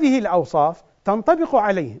هذه الأوصاف تنطبق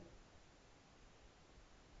عليهم،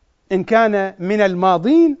 إن كان من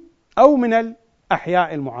الماضين أو من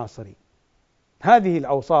الأحياء المعاصرين. هذه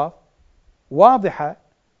الأوصاف واضحة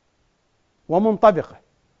ومنطبقة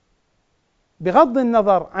بغض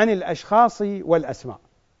النظر عن الأشخاص والأسماء.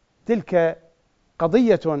 تلك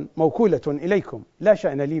قضية موكولة إليكم، لا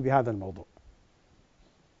شأن لي بهذا الموضوع.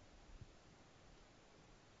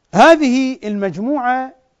 هذه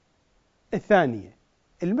المجموعة الثانية.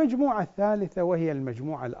 المجموعة الثالثة وهي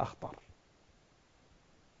المجموعة الأخطر،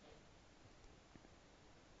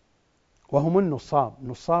 وهم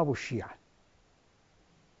نصاب الشيعة.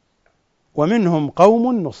 ومنهم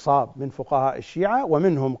قوم نصاب من فقهاء الشيعة،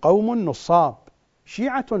 ومنهم قوم نصاب،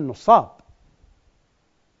 شيعة نصاب.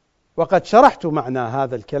 وقد شرحت معنى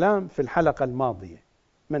هذا الكلام في الحلقة الماضية،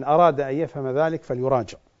 من أراد أن يفهم ذلك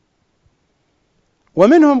فليراجع.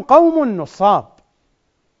 ومنهم قوم نصاب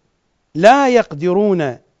لا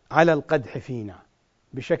يقدرون على القدح فينا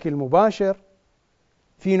بشكل مباشر،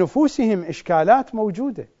 في نفوسهم إشكالات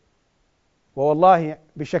موجودة، ووالله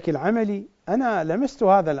بشكل عملي أنا لمست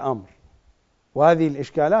هذا الأمر. وهذه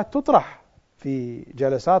الإشكالات تطرح في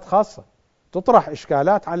جلسات خاصة، تطرح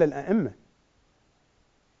إشكالات على الأئمة.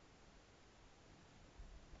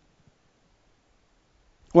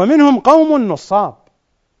 ومنهم قوم نصاب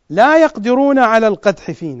لا يقدرون على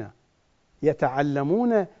القدح فينا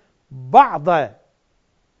يتعلمون بعض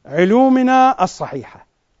علومنا الصحيحة.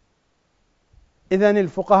 إذن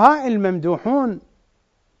الفقهاء الممدوحون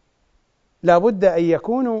لا بد أن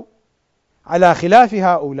يكونوا على خلاف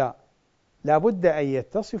هؤلاء، لا بد أن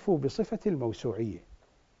يتصفوا بصفة الموسوعية،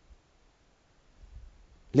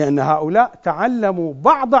 لأن هؤلاء تعلموا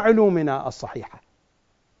بعض علومنا الصحيحة،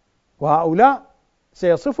 وهؤلاء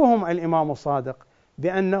سيصفهم الإمام الصادق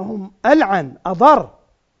بأنهم ألعن أضر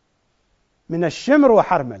من الشمر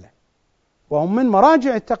وحرملة، وهم من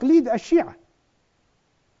مراجع التقليد الشيعة.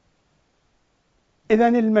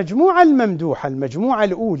 إذن المجموعة الممدوحة، المجموعة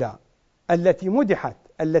الأولى التي مدحت،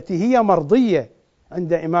 التي هي مرضية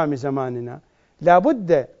عند إمام زماننا، لا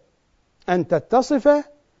بد أن تتصف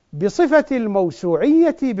بصفة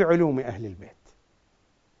الموسوعية بعلوم أهل البيت،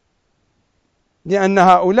 لأن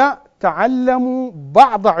هؤلاء تعلموا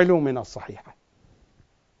بعض علومنا الصحيحة.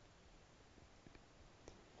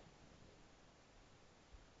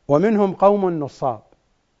 ومنهم قوم نصاب.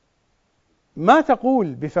 ما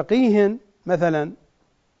تقول بفقيه مثلا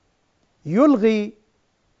يلغي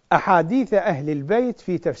أحاديث أهل البيت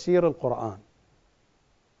في تفسير القرآن،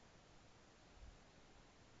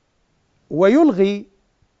 ويلغي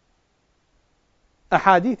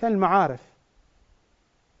أحاديث المعارف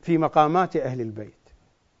في مقامات أهل البيت،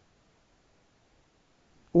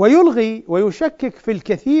 ويلغي ويشكك في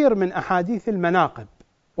الكثير من أحاديث المناقب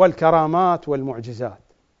والكرامات والمعجزات،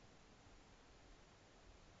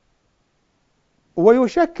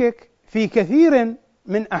 ويشكك في كثير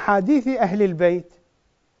من أحاديث أهل البيت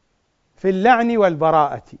في اللعن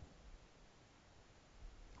والبراءة،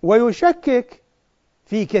 ويشكك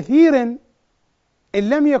في كثير إن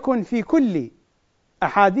لم يكن في كل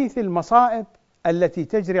أحاديث المصائب التي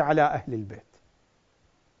تجري على أهل البيت،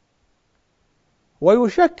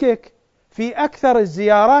 ويشكك في أكثر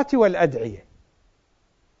الزيارات والأدعية.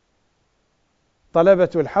 طلبة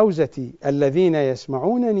الحوزة الذين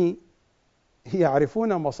يسمعونني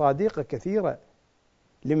يعرفون مصادق كثيرة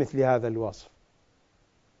لمثل هذا الوصف،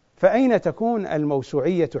 فأين تكون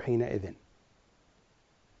الموسوعية حينئذ؟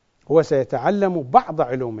 هو سيتعلم بعض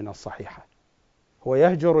علومنا الصحيحة، هو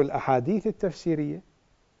يهجر الأحاديث التفسيرية،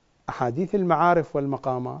 أحاديث المعارف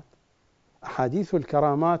والمقامات، أحاديث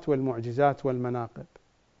الكرامات والمعجزات والمناقب،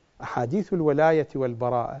 أحاديث الولاية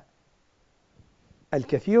والبراءة،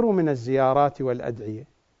 الكثير من الزيارات والأدعية،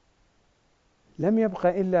 لم يبق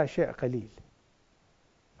إلا شيء قليل.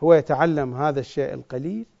 هو يتعلم هذا الشيء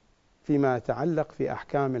القليل فيما يتعلق في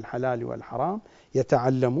أحكام الحلال والحرام،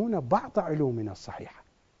 يتعلمون بعض علومنا الصحيحة،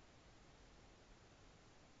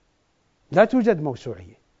 لا توجد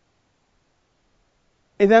موسوعية.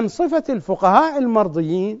 إذن صفة الفقهاء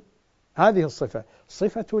المرضيين هذه الصفة،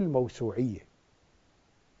 صفة الموسوعية،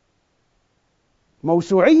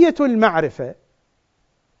 موسوعية المعرفة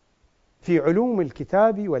في علوم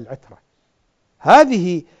الكتاب والعترة،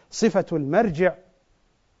 هذه صفة المرجع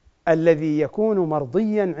الذي يكون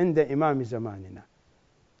مرضيا عند إمام زماننا.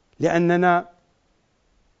 لأننا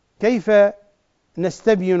كيف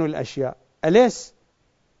نستبين الأشياء؟ أليس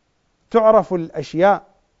تعرف الأشياء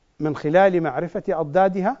من خلال معرفة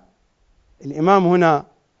أضدادها؟ الإمام هنا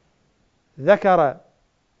ذكر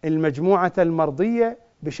المجموعة المرضية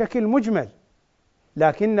بشكل مجمل،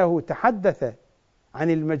 لكنه تحدث عن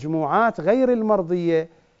المجموعات غير المرضية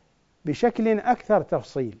بشكل أكثر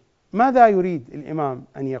تفصيل. ماذا يريد الإمام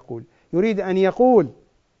أن يقول؟ يريد أن يقول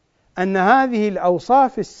أن هذه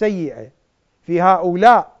الأوصاف السيئة في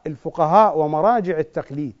هؤلاء الفقهاء ومراجع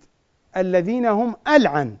التقليد الذين هم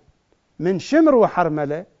ألعن من شمر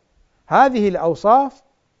وحرملة، هذه الأوصاف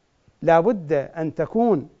لا بد أن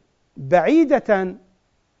تكون بعيدة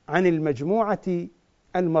عن المجموعة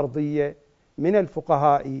المرضية من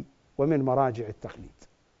الفقهاء ومن مراجع التقليد.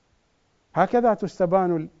 هكذا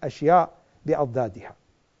تستبان الأشياء بأضدادها.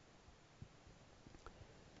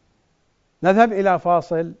 نذهب إلى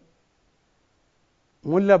فاصل.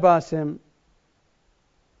 ملا باسم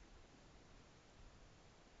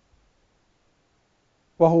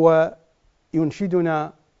وهو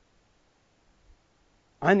ينشدنا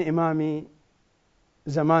عن إمام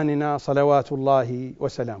زماننا صلوات الله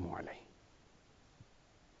وسلامه عليه.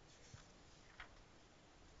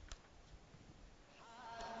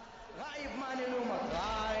 غايب ما نلومك،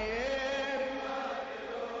 غايب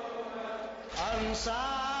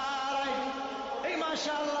أنصاري، اي ما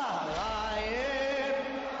شاء الله، غايب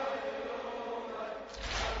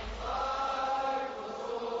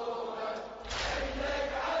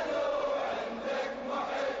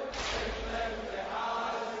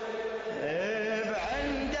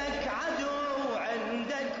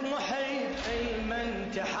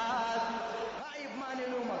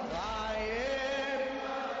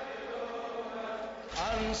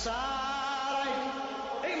أنصاري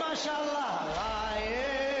إي ما شاء الله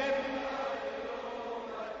غايب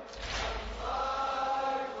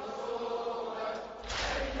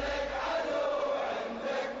عندك عدو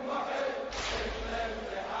عندك محب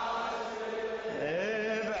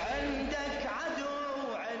عندك عدو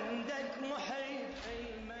عندك محب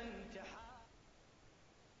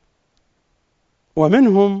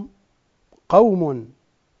ومنهم قوم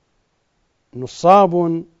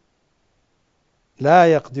نصاب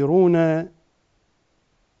لا يقدرون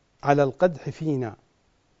على القدح فينا،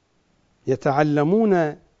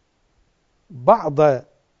 يتعلمون بعض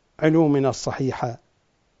علومنا الصحيحة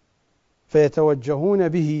فيتوجهون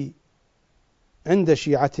به عند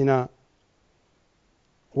شيعتنا،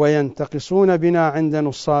 وينتقصون بنا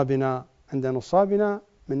عند نصابنا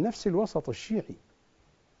من نفس الوسط الشيعي،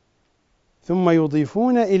 ثم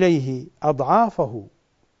يضيفون إليه أضعافه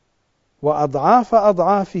وأضعاف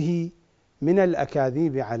أضعافه من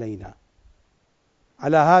الأكاذيب علينا،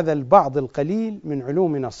 على هذا البعض القليل من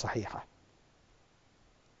علومنا الصحيحة،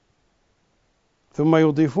 ثم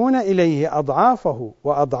يضيفون إليه أضعافه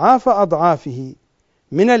وأضعاف أضعافه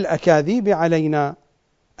من الأكاذيب علينا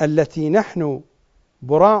التي نحن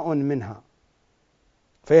براء منها،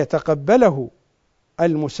 فيتقبله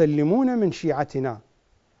المسلمون من شيعتنا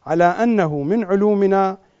على أنه من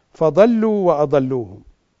علومنا فضلوا وأضلوهم.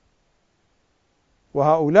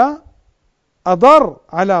 وهؤلاء أضر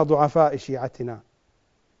على ضعفاء شيعتنا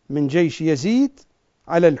من جيش يزيد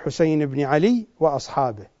على الحسين بن علي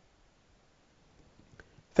وأصحابه،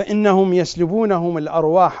 فإنهم يسلبونهم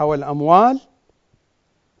الأرواح والأموال،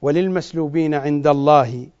 وللمسلوبين عند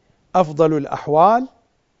الله أفضل الأحوال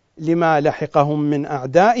لما لحقهم من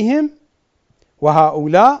أعدائهم.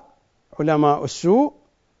 وهؤلاء علماء السوء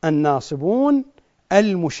الناصبون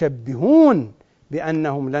المشبهون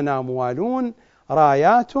بأنهم لنا موالون،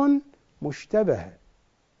 رايات مشتبهة،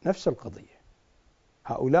 نفس القضية،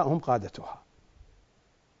 هؤلاء هم قادتها.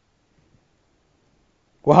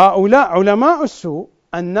 وهؤلاء علماء السوء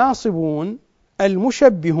الناصبون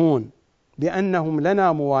المشبهون بأنهم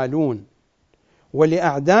لنا موالون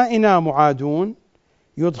ولأعدائنا معادون،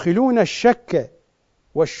 يدخلون الشك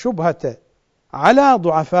والشبهة على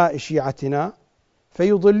ضعفاء شيعتنا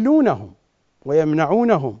فيضلونهم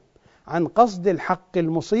ويمنعونهم عن قصد الحق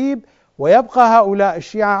المصيب، ويبقى هؤلاء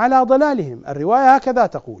الشيعة على ضلالهم. الرواية هكذا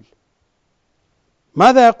تقول.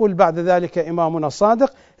 ماذا يقول بعد ذلك إمامنا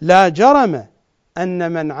الصادق؟ لا جرم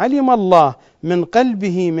أن من علم الله من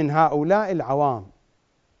قلبه من هؤلاء العوام،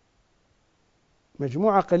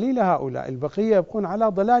 مجموعة قليلة هؤلاء، البقية يبقون على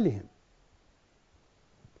ضلالهم.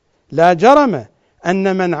 لا جرم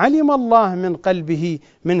أن من علم الله من قلبه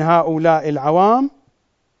من هؤلاء العوام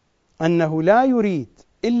أنه لا يريد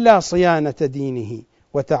إلا صيانة دينه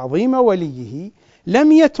وتعظيم وليه،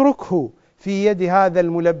 لم يتركه في يد هذا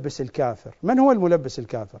الملبس الكافر. من هو الملبس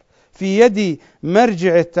الكافر؟ في يد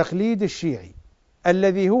مرجع التقليد الشيعي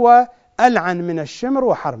الذي هو ألعن من الشمر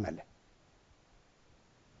وحرملة،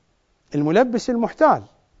 الملبس المحتال.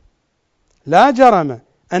 لا جرم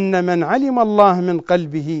أن من علم الله من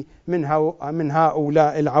قلبه من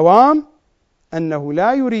هؤلاء العوام أنه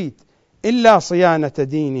لا يريد إلا صيانة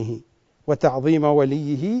دينه وتعظيم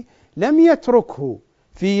وليه، لم يتركه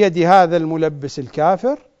في يد هذا الملبس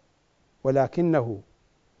الكافر، ولكنه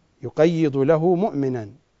يقيض له مؤمنا،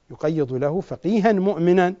 يقيض له فقيها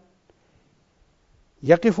مؤمنا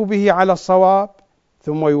يقف به على الصواب،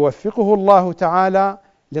 ثم يوفقه الله تعالى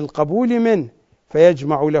للقبول منه،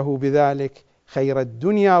 فيجمع له بذلك خير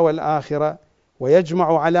الدنيا والآخرة،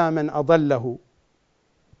 ويجمع على من أضله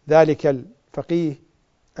ذلك الفقيه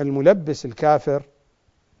الملبس الكافر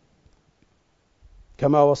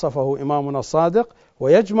كما وصفه إمامنا الصادق،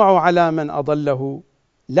 ويجمع على من أضله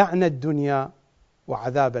لعن الدنيا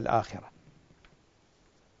وعذاب الآخرة.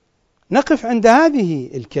 نقف عند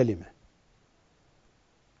هذه الكلمة: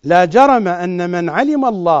 لا جرم أن من علم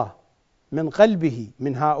الله من قلبه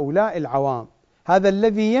من هؤلاء العوام، هذا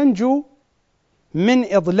الذي ينجو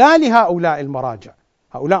من إضلال هؤلاء المراجع.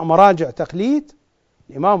 هؤلاء مراجع تقليد،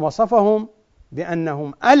 الإمام وصفهم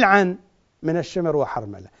بأنهم ألعن من الشمر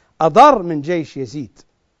وحرملة، أضر من جيش يزيد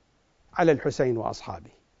على الحسين وأصحابه.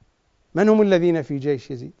 من هم الذين في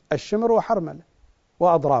جيش يزيد؟ الشمر وحرملة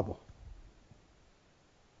وأضرابه.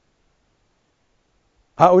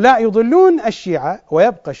 هؤلاء يضلون الشيعة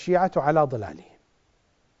ويبقى الشيعة على ضلالهم.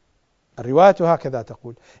 الرواية هكذا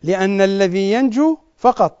تقول: لأن الذي ينجو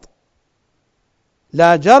فقط.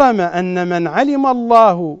 لا جرم أن من علم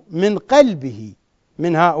الله من قلبه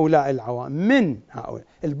من هؤلاء العوام، من هؤلاء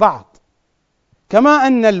البعض، كما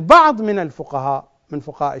أن البعض من الفقهاء من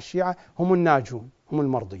فقهاء الشيعة هم الناجون، هم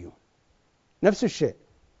المرضيون، نفس الشيء.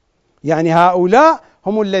 يعني هؤلاء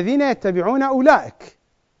هم الذين يتبعون أولئك.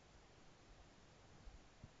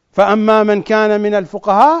 فأما من كان من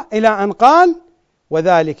الفقهاء إلى أن قال: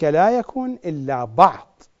 وذلك لا يكون إلا بعض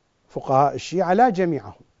فقهاء الشيعة لا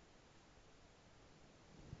جميعهم.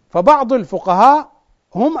 فبعض الفقهاء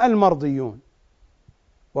هم المرضيون،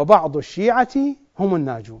 وبعض الشيعة هم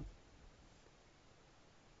الناجون.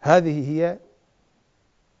 هذه هي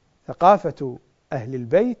ثقافة أهل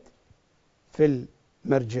البيت في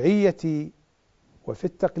المرجعية وفي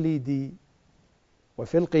التقليد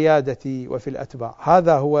وفي القيادة وفي الأتباع.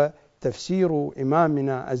 هذا هو تفسير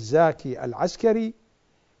إمامنا الزاكي العسكري،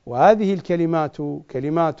 وهذه الكلمات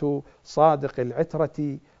كلمات صادق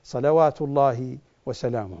العترة صلوات الله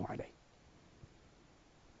وسلامه عليه.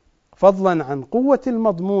 فضلا عن قوة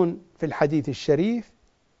المضمون في الحديث الشريف،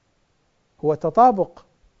 هو تطابق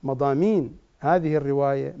مضامين هذه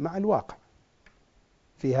الرواية مع الواقع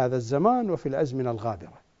في هذا الزمان وفي الأزمنة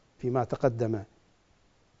الغابرة فيما تقدم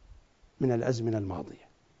من الأزمنة الماضية.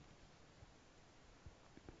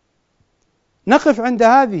 نقف عند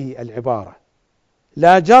هذه العبارة: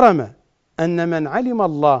 لا جرم أن من علم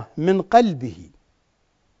الله من قلبه،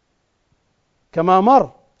 كما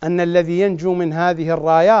مر أن الذي ينجو من هذه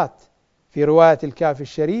الرايات في رواية الكافي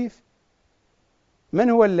الشريف من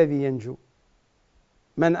هو الذي ينجو؟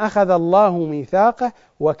 من أخذ الله ميثاقه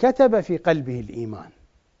وكتب في قلبه الإيمان.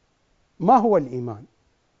 ما هو الإيمان؟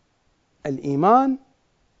 الإيمان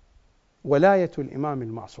ولاية الإمام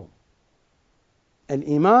المعصوم،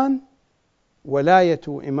 الإيمان ولاية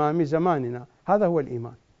إمام زماننا، هذا هو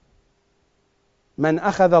الإيمان. من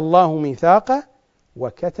أخذ الله ميثاقه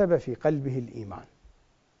وكتب في قلبه الإيمان.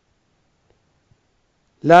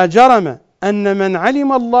 لا جرم أن من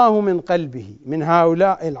علم الله من قلبه من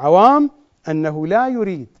هؤلاء العوام أنه لا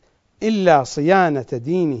يريد إلا صيانة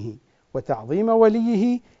دينه وتعظيم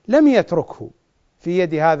وليه لم يتركه في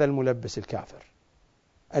يد هذا الملبس الكافر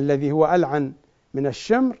الذي هو ألعن من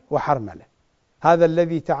الشمر وحرملة، هذا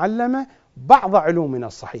الذي تعلم بعض علومنا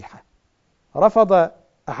الصحيحة، رفض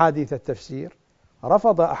أحاديث التفسير،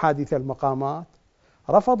 رفض أحاديث المقامات،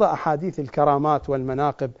 رفض أحاديث الكرامات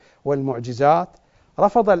والمناقب والمعجزات،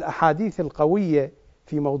 رفض الأحاديث القوية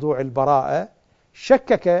في موضوع البراءة،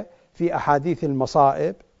 شكك في أحاديث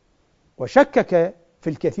المصائب، وشكك في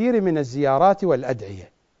الكثير من الزيارات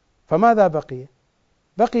والأدعية. فماذا بقي؟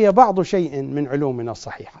 بقي بعض شيء من علومنا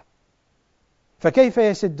الصحيحة. فكيف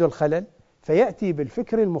يسد الخلل؟ فيأتي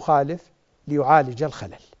بالفكر المخالف ليعالج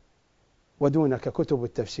الخلل، ودونك كتب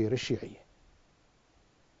التفسير الشيعية.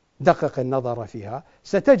 دقق النظر فيها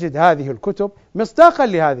ستجد هذه الكتب مصداقا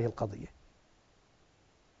لهذه القضية،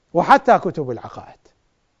 وحتى كتب العقائد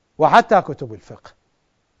وحتى كتب الفقه.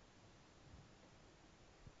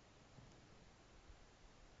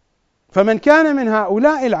 فمن كان من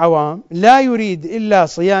هؤلاء العوام لا يريد إلا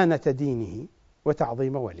صيانة دينه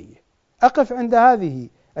وتعظيم وليه. أقف عند هذه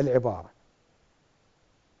العبارة: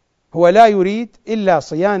 هو لا يريد إلا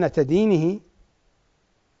صيانة دينه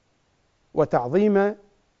وتعظيم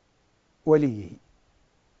وليه.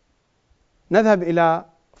 نذهب إلى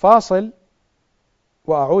فاصل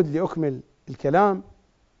وأعود لأكمل الكلام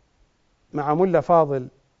مع ملا فاضل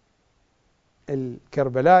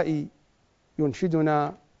الكربلائي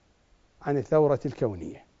ينشدنا عن الثورة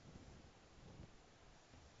الكونية.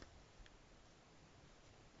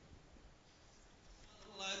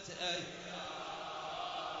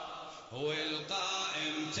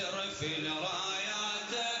 والقائم ترفل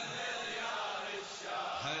راياته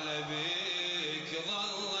هلا بيك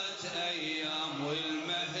ظلت أيام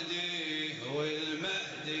والمهدي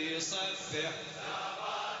يصفح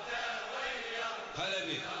هلا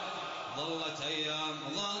بيك ظلت أيام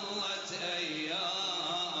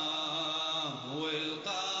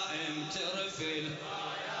والقائم ترفل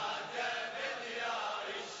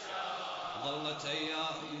ظلت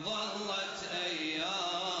أيام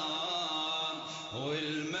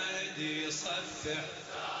والمهدي يصفح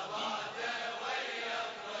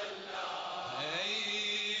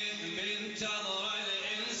من تضر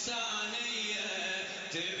الإنسانية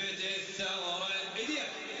تبدي الثورة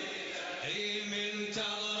من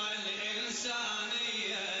تضر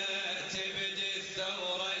الإنسانية تبدي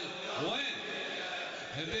الثورة وين؟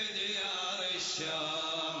 بديار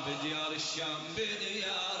الشام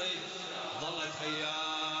بديار ظلت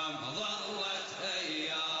أيام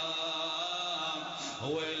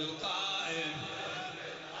والقائم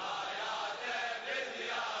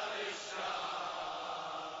بديار الشام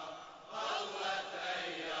ظلت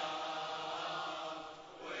أيام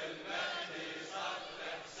والمهدي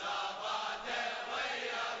صفق ساباته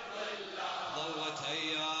ويا الظلام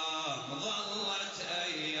ظلت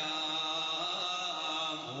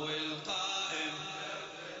أيام والقائم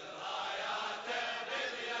راياته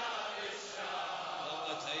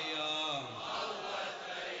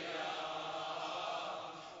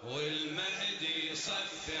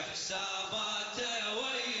في حساباته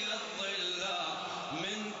ويا الظلام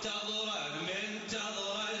منتظرة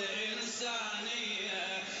الإنسانية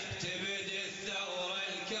تبدي الثورة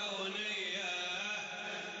الكونية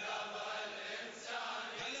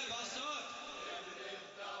هلا بصوت تبدي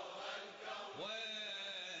الثورة الكونية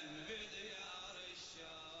وين بديار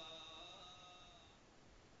الشام.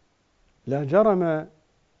 لا جرم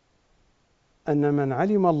أن من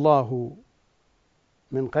علم الله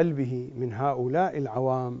من قلبه من هؤلاء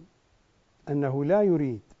العوام أنه لا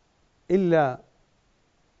يريد إلا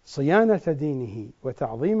صيانة دينه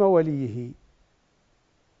وتعظيم وليه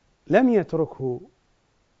لم يتركه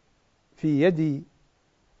في يد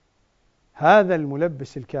هذا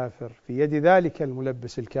الملبس الكافر، في يد ذلك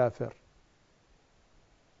الملبس الكافر.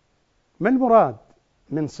 ما المراد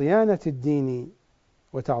من صيانة الدين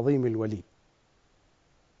وتعظيم الولي؟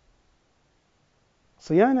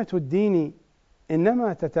 صيانة الدين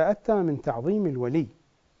إنما تتأتى من تعظيم الولي.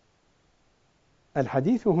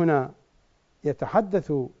 الحديث هنا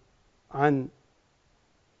يتحدث عن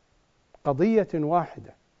قضية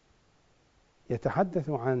واحدة، يتحدث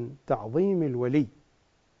عن تعظيم الولي.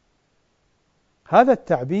 هذا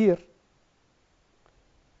التعبير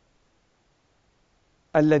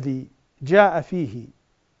الذي جاء فيه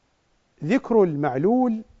ذكر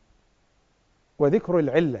المعلول وذكر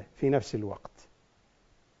العلة في نفس الوقت،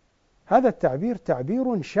 هذا التعبير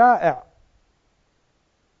تعبير شائع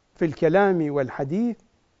في الكلام والحديث،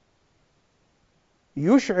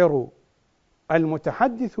 يشعر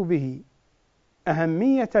المتحدث به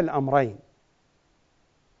أهمية الأمرين.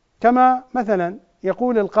 كما مثلا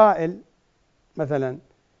يقول القائل مثلا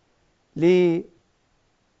لشخص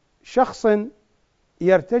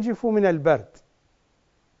يرتجف من البرد: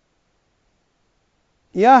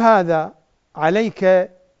 يا هذا عليك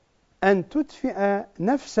أن تدفئ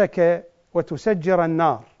نفسك وتسجر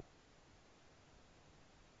النار.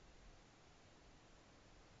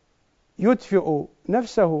 يدفئ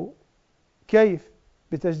نفسه كيف؟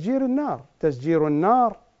 بتسجير النار. تسجير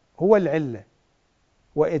النار هو العلة،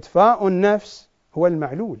 وإدفاء النفس هو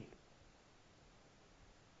المعلول.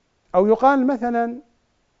 أو يقال مثلا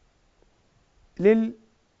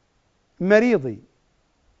للمريض: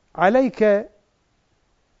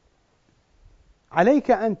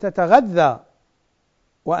 عليك أن تتغذى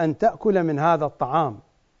وأن تأكل من هذا الطعام.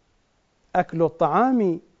 أكل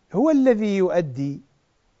الطعام هو الذي يؤدي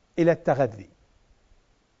إلى التغذي.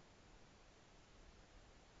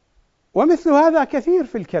 ومثل هذا كثير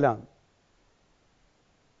في الكلام،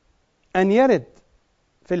 أن يرد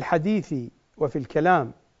في الحديث وفي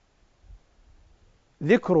الكلام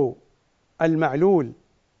ذكر المعلول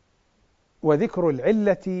وذكر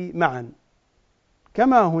العلة معا،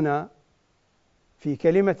 كما هنا في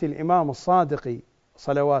كلمة الإمام الصادق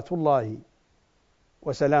صلوات الله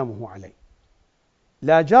وسلامه عليه: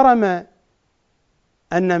 لا جرم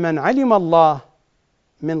أن من علم الله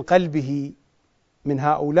من قلبه من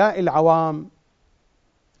هؤلاء العوام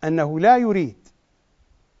أنه لا يريد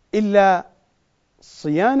إلا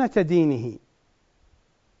صيانة دينه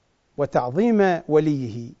وتعظيم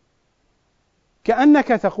وليه، كأنك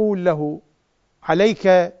تقول له: عليك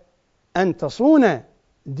أن تصون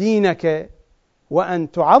دينك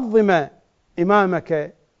وأن تعظم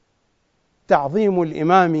إمامك. تعظيم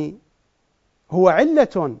الإمام هو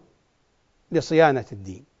علة لصيانة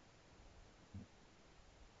الدين.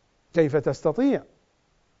 كيف تستطيع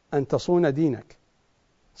أن تصون دينك؟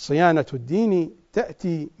 صيانة الدين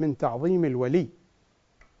تأتي من تعظيم الولي.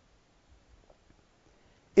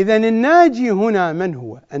 إذن الناجي هنا من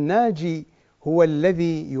هو؟ الناجي هو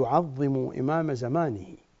الذي يعظم إمام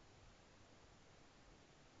زمانه.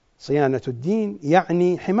 صيانة الدين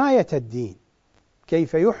يعني حماية الدين.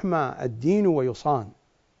 كيف يحمى الدين ويصان؟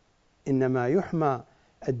 إنما يحمى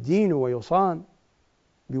الدين ويصان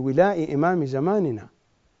بولاء إمام زماننا.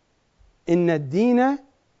 إن الدين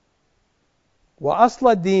وأصل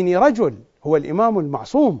الدين رجل، هو الإمام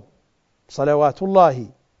المعصوم صلوات الله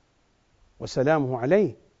وسلامه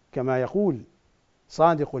عليه، كما يقول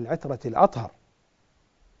صادق العترة الأطهر.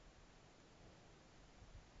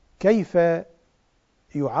 كيف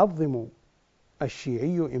يعظم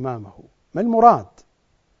الشيعي إمامه؟ ما المراد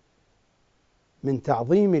من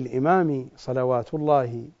تعظيم الإمام صلوات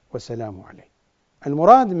الله وسلامه عليه؟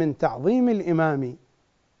 المراد من تعظيم الإمام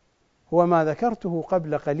هو ما ذكرته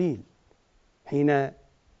قبل قليل حين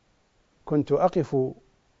كنت أقف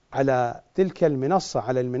على تلك المنصة،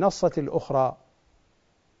 على المنصة الأخرى،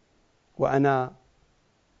 وأنا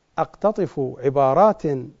أقتطف عبارات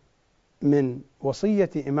من وصية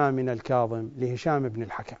إمامنا الكاظم لهشام بن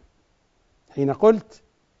الحكم، حين قلت: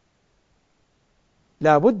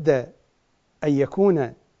 لا بد أن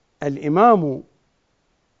يكون الإمام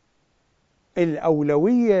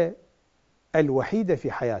الأولوية الوحيدة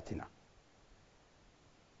في حياتنا.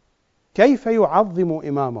 كيف يعظم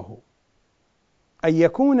إمامه؟ أن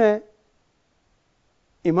يكون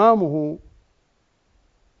إمامه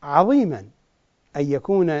عظيما، أن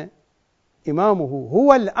يكون إمامه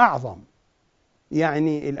هو الأعظم،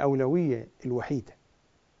 يعني الأولوية الوحيدة.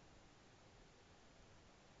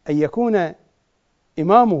 أن يكون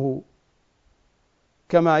إمامه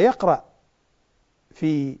كما يقرأ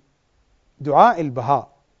في دعاء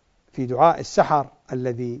البهاء، في دعاء السحر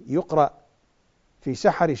الذي يقرأ في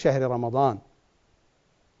سحر شهر رمضان: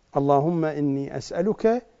 اللهم إني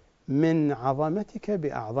أسألك من عظمتك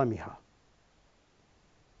بأعظمها.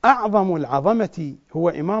 أعظم العظمة هو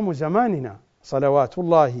إمام زماننا صلوات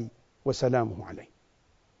الله وسلامه عليه.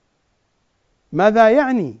 ماذا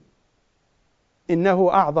يعني إنه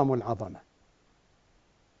أعظم العظمة؟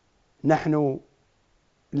 نحن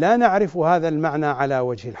لا نعرف هذا المعنى على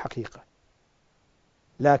وجه الحقيقة،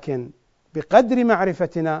 لكن بقدر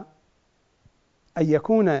معرفتنا أن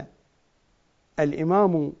يكون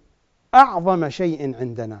الإمام أعظم شيء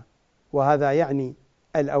عندنا، وهذا يعني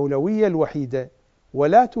الأولوية الوحيدة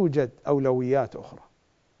ولا توجد أولويات أخرى،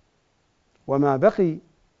 وما بقي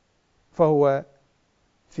فهو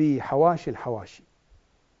في حواشي الحواشي.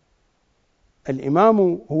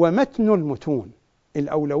 الإمام هو متن المتون،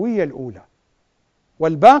 الأولوية الأولى،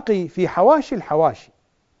 والباقي في حواشي الحواشي.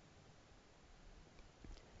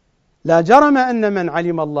 لا جرم أن من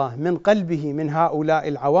علم الله من قلبه من هؤلاء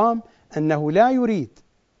العوام أنه لا يريد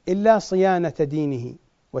إلا صيانة دينه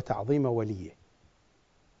وتعظيم وليه.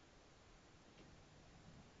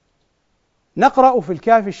 نقرأ في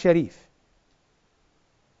الكافي الشريف: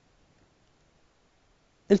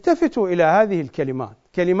 التفتوا إلى هذه الكلمات،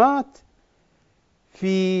 كلمات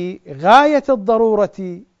في غاية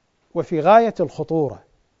الضرورة وفي غاية الخطورة،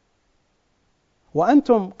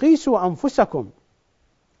 وأنتم قيسوا أنفسكم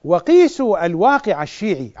وقيسوا الواقع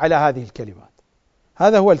الشيعي على هذه الكلمات.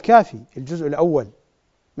 هذا هو الكافي، الجزء الأول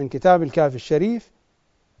من كتاب الكافي الشريف،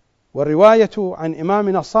 والرواية عن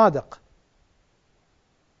إمامنا الصادق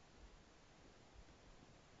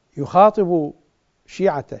يخاطب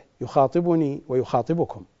شيعته، يخاطبني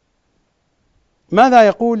ويخاطبكم. ماذا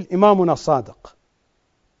يقول إمامنا الصادق؟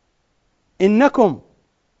 إنكم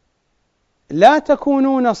لا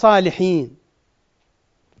تكونون صالحين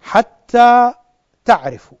حتى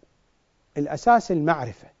تعرفوا. الأساس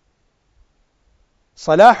المعرفة،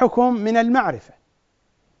 صلاحكم من المعرفة.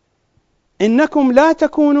 إنكم لا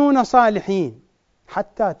تكونون صالحين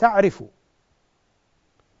حتى تعرفوا،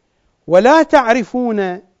 ولا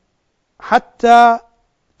تعرفون حتى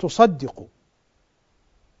تصدقوا،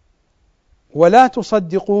 ولا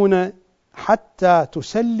تصدقون حتى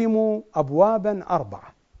تسلموا أبوابا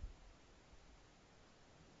 4.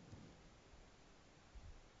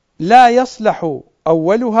 لا يصلح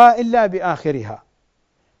أولها إلا بآخرها.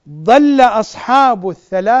 ضل أصحاب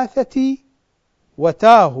الثلاثة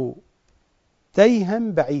وتاهوا تيها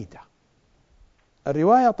بعيدا.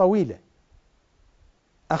 الرواية طويلة،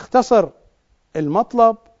 أختصر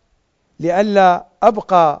المطلب لئلا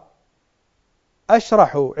أبقى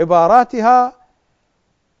أشرح عباراتها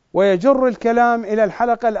ويجر الكلام إلى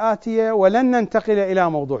الحلقة الآتية ولن ننتقل إلى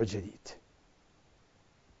موضوع جديد.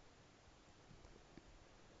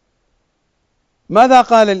 ماذا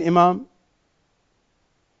قال الإمام؟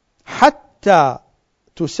 حتى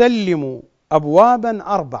تسلموا أبوابا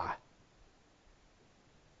 4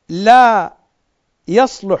 لا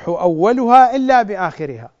يصلح أولها إلا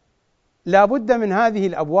بآخرها. لا بد من هذه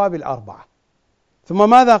الأبواب 4. ثم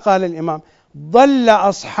ماذا قال الإمام؟ ضل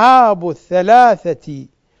أصحاب الثلاثة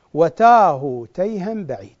وتاهوا تيها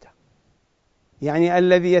بعيدا. يعني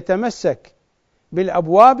الذي يتمسك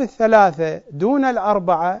بالأبواب 3 دون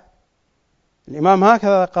 4، الإمام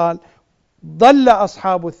هكذا قال: ضل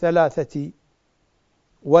أصحاب الثلاثة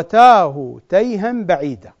وتاهوا تيها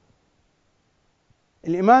بعيدا.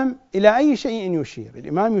 الإمام إلى أي شيء يشير؟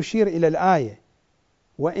 الإمام يشير إلى الآية: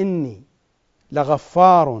 وإني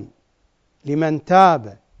لغفار لمن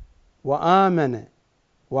تاب وآمن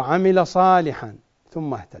وعمل صالحا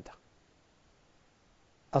ثم اهتدى.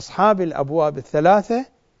 أصحاب الأبواب 3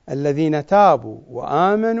 الذين تابوا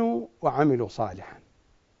وآمنوا وعملوا صالحا،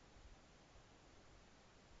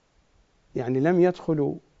 يعني لم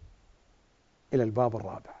يدخلوا إلى الباب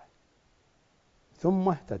 4 ثم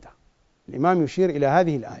اهتدى. الإمام يشير إلى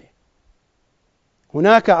هذه الآية.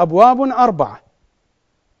 هناك أبواب 4: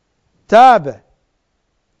 تاب،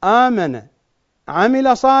 آمن،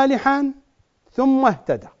 عمل صالحا ثم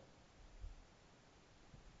اهتدى.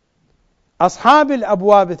 أصحاب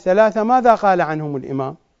الأبواب 3 ماذا قال عنهم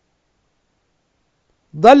الإمام؟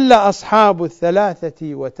 ضل أصحاب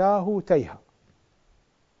الثلاثة وتاهوا تيها.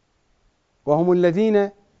 وهم الذين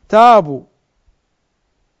تابوا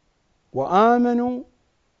وآمنوا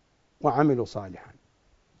وعملوا صالحا.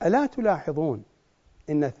 ألا تلاحظون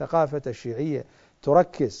إن الثقافة الشيعية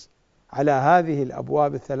تركز على هذه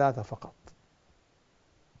الأبواب الثلاثة فقط؟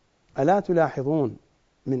 ألا تلاحظون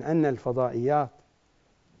من أن الفضائيات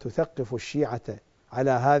تثقف الشيعة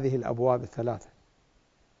على هذه الأبواب الثلاثة؟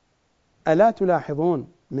 ألا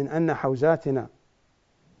تلاحظون من أن حوزاتنا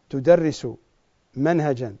تدرس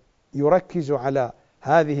منهجا يركز على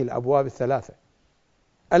هذه الأبواب الثلاثة؟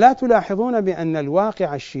 ألا تلاحظون بأن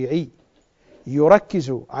الواقع الشيعي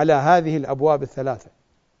يركز على هذه الأبواب الثلاثة؟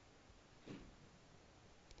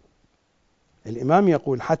 الإمام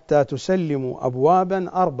يقول: حتى تسلموا أبوابا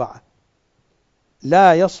 4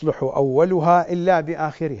 لا يصلح أولها إلا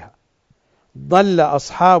بآخرها، ضل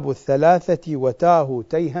أصحاب الثلاثة وتاهوا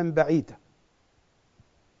تيها بعيدا.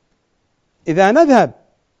 إذا نذهب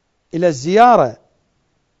إلى الزيارة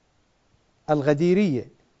الغديرية،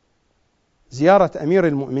 زيارة أمير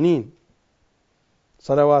المؤمنين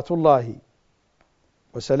صلوات الله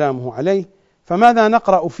وسلامه عليه، فماذا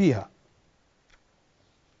نقرأ فيها؟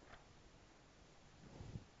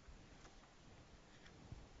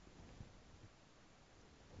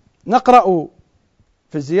 نقرأ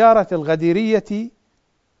في الزيارة الغديرية: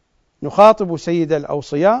 نخاطب سيد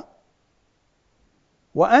الأوصياء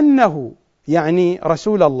وأنه، يعني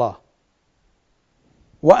رسول الله،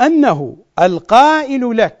 وأنه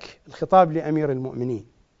القائل لك، الخطاب لأمير المؤمنين،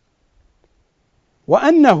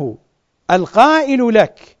 وأنه القائل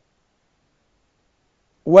لك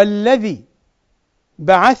والذي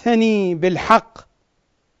بعثني بالحق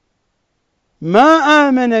ما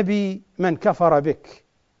آمن بي من كفر بك،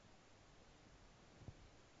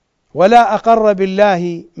 ولا أقر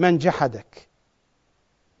بالله من جحدك،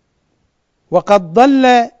 وقد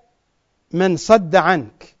ضل من صد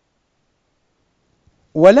عنك،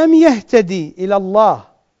 ولم يهتدي إلى الله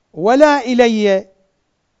ولا إلي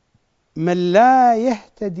من لا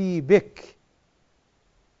يهتدي بك.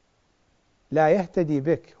 لا يهتدي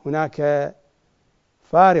بك، هناك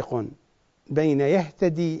فارق بين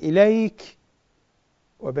يهتدي إليك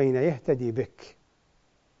وبين يهتدي بك.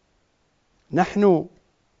 نحن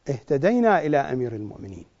اهتدينا إلى أمير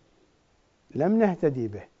المؤمنين، لم نهتدي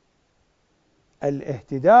به.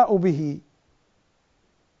 الاهتداء به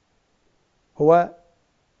هو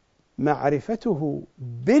معرفته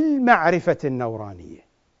بالمعرفة النورانية.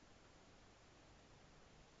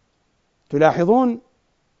 تلاحظون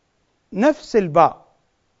نفس الباء،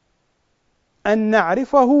 أن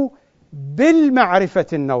نعرفه بالمعرفة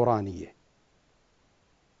النورانية،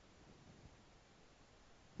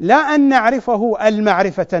 لا أن نعرفه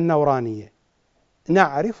المعرفة النورانية،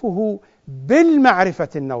 نعرفه بالمعرفة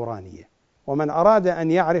النورانية. ومن أراد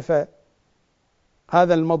أن يعرف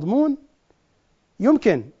هذا المضمون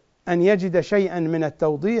يمكن أن يجد شيئا من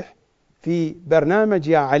التوضيح في برنامج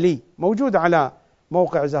يا علي، موجود على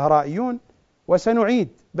موقع زهرائيون، وسنعيد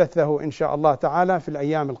بثه إن شاء الله تعالى في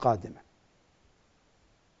الأيام القادمة.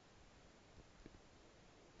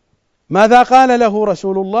 ماذا قال له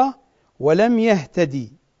رسول الله؟ ولم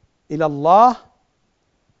يهتدي إلى الله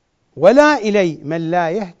ولا إلي من لا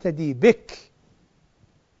يهتدي بك.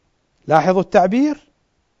 لاحظوا التعبير: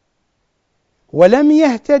 ولم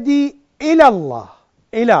يهتدي إلى الله،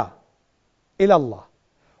 إلى الله،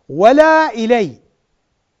 ولا إلي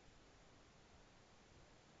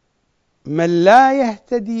من لا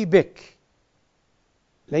يهتدي بك،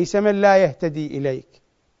 ليس من لا يهتدي إليك.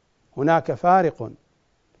 هناك فارق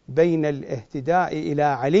بين الاهتداء إلى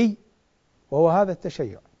علي، وهو هذا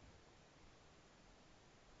التشيع،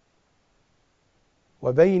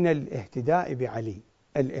 وبين الاهتداء بعلي.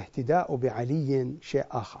 الاهتداء بعلي شيء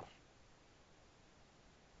آخر،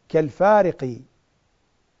 كالفارق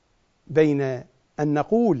بين أن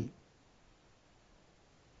نقول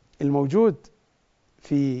الموجود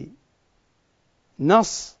في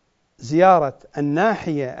نص زيارة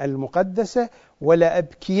الناحية المقدسة: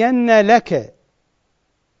 ولأبكين لك،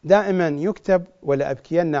 دائما يكتب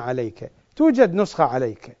ولأبكين عليك، توجد نسخة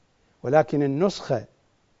عليك، ولكن النسخة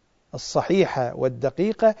الصحيحة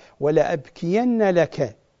والدقيقة ولأبكين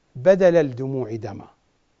لك بدل الدموع دما.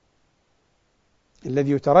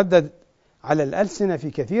 الذي يتردد على الألسنة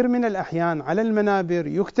في كثير من الأحيان على المنابر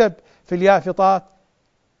يكتب في اليافطات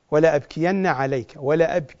ولأبكين عليك،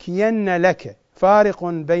 ولأبكين لك. فارق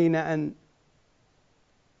بين أن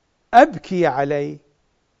أبكي عليه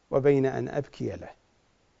وبين أن أبكي له.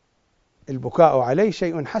 البكاء عليه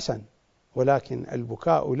شيء حسن، ولكن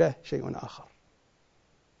البكاء له شيء آخر.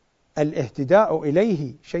 الاهتداء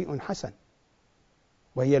إليه شيء حسن،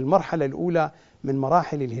 وهي المرحلة الأولى من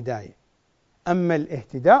مراحل الهداية، أما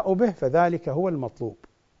الاهتداء به فذلك هو المطلوب.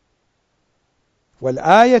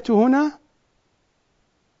 والآية هنا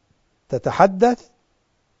تتحدث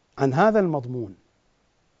عن هذا المضمون.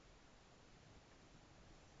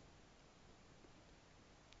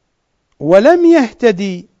 ولم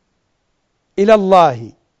يهتدي إلى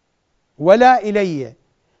الله ولا إلي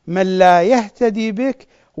من لا يهتدي بك،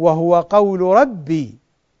 وهو قول ربي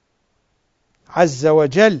عز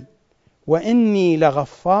وجل: وإني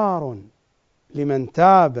لغفار لمن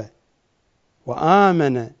تاب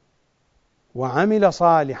وآمن وعمل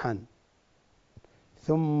صالحا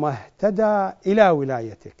ثم اهتدى إلى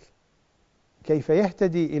ولايتك. كيف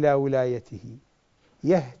يهتدي إلى ولايته؟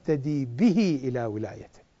 يهتدي به إلى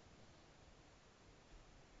ولايته،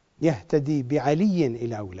 يهتدي بعلي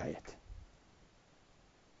إلى ولايته.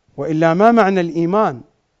 وإلا ما معنى الإيمان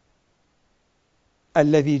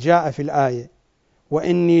الذي جاء في الآية؟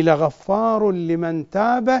 وإني لغفار لمن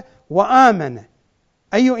تاب وآمن.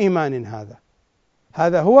 أي إيمان هذا؟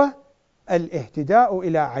 هذا هو الاهتداء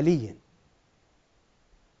إلى علي،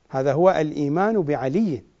 هذا هو الإيمان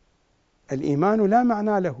بعلي. الإيمان لا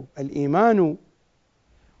معنى له، الإيمان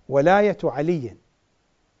ولاية علي.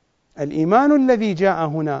 الإيمان الذي جاء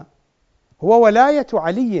هنا هو ولاية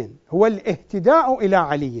علي، هو الاهتداء إلى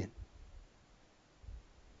علي.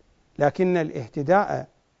 لكن الاهتداء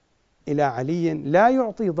إلى علي لا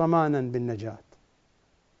يعطي ضمانا بالنجاة.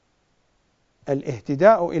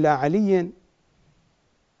 الاهتداء إلى علي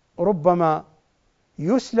ربما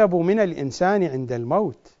يسلب من الإنسان عند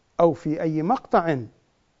الموت أو في أي مقطع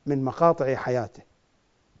من مقاطع حياته.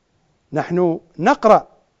 نحن نقرأ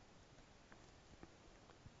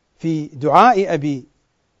في دعاء أبي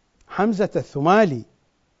حمزة الثمالي،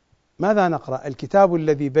 ماذا نقرأ؟ الكتاب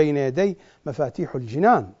الذي بين يدي مفاتيح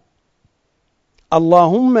الجنان: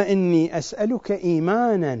 اللهم إني أسألك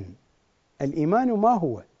إيمانا. الإيمان ما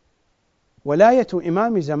هو؟ ولاية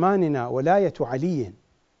إمام زماننا، ولاية علي.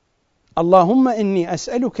 اللهم إني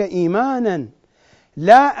أسألك إيمانا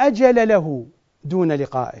لا أجل له دون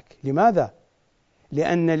لقائك. لماذا؟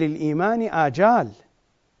 لأن للإيمان آجال.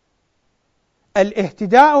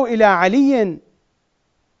 الاهتداء إلى علي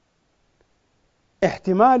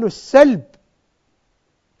احتمال السلب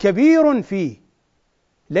كبير فيه،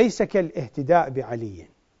 ليس كالاهتداء بعلي.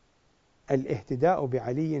 الاهتداء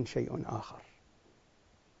بعلي شيء آخر.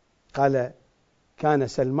 قال: كان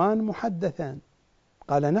سلمان محدثا؟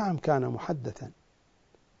 قال: نعم كان محدثا.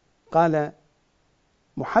 قال: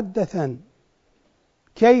 محدثا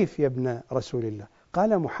كيف يا ابن رسول الله؟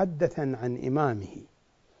 قال: محدثا عن إمامه.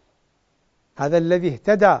 هذا الذي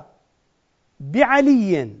اهتدى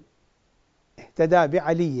بعلي، اهتدى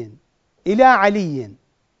بعلي إلى علي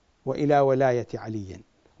وإلى ولاية علي،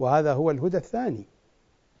 وهذا هو الهدى الثاني.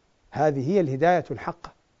 هذه هي الهداية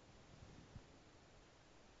الحقة.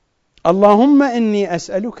 اللهم إني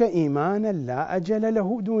أسألك إيمانا لا أجل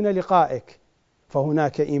له دون لقائك.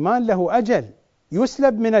 فهناك إيمان له أجل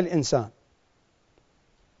يسلب من الإنسان.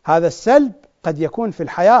 هذا السلب قد يكون في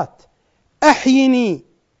الحياة: أحيني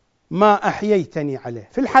ما أحييتني عليه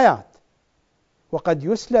في الحياة، وقد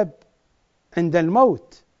يسلب عند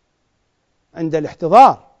الموت، عند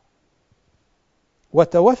الاحتضار: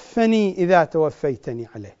 وتوفني إذا توفيتني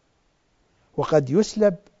عليه. وقد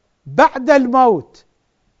يسلب بعد الموت: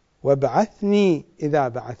 وابعثني إذا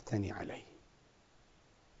بعثتني عليه.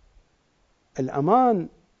 الأمان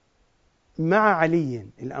مع علي،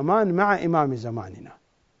 الأمان مع إمام زماننا.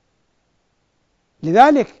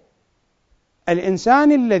 لذلك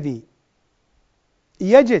الإنسان الذي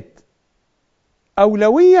يجد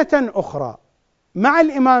أولوية أخرى مع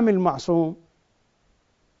الإمام المعصوم،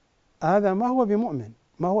 هذا ما هو بمؤمن،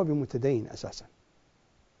 ما هو بمتدين أساسا.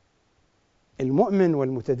 المؤمن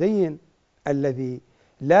والمتدين الذي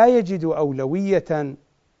لا يجد أولوية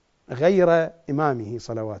غير إمامه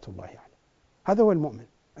صلوات الله عليه، هذا هو المؤمن.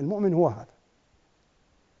 المؤمن هو هذا،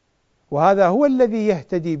 وهذا هو الذي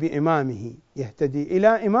يهتدي بإمامه، يهتدي إلى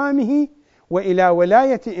إمامه وإلى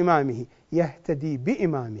ولاية إمامه، يهتدي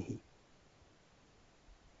بإمامه.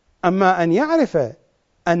 أما أن يعرف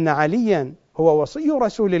أن عليا هو وصي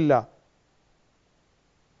رسول الله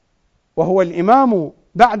وهو الإمام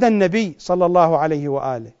بعد النبي صلى الله عليه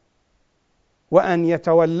وآله، وأن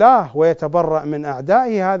يتولاه ويتبرأ من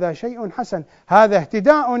أعدائه، هذا شيء حسن. هذا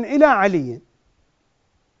اهتداء إلى علي،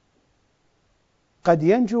 قد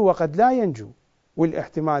ينجو وقد لا ينجو،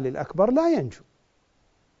 والاحتمال الأكبر لا ينجو.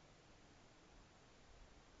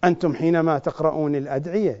 أنتم حينما تقرؤون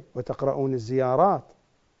الأدعية وتقرؤون الزيارات،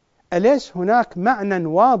 أليس هناك معنى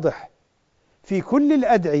واضح في كل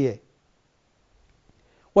الأدعية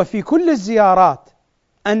وفي كل الزيارات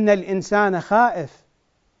أن الإنسان خائف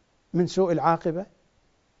من سوء العاقبة؟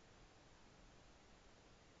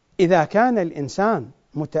 إذا كان الإنسان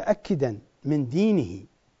متأكدا من دينه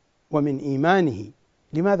ومن إيمانه،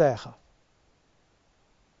 لماذا يخاف؟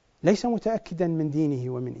 ليس متأكدا من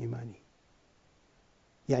دينه ومن إيمانه،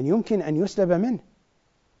 يعني يمكن أن يسلب منه.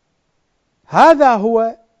 هذا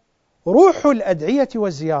هو روح الأدعية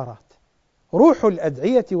والزيارات. روح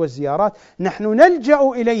الأدعية والزيارات نحن نلجأ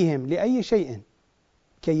إليهم لأي شيء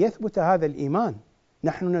كي يثبت هذا الإيمان،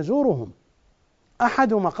 نحن نزورهم.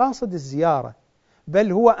 أحد مقاصد الزيارة،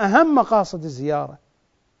 بل هو أهم مقاصد الزيارة،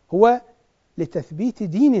 هو لتثبيت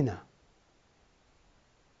ديننا،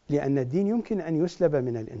 لأن الدين يمكن أن يسلب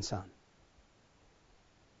من الإنسان.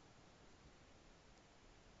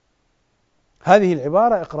 هذه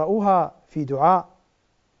العبارة اقرأوها في دعاء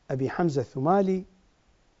أبي حمزة الثمالي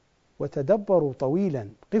وتدبروا طويلا،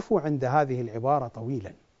 قفوا عند هذه العبارة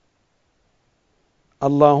طويلا: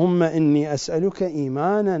 اللهم إني أسألك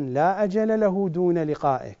إيمانا لا أجل له دون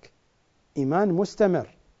لقائك. إيمان مستمر.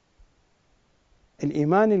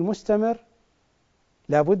 الإيمان المستمر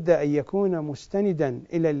لا بد أن يكون مستندا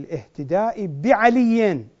إلى الاهتداء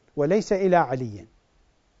بعلي وليس إلى علي.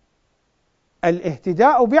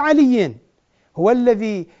 الاهتداء بعلي هو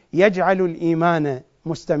الذي يجعل الإيمان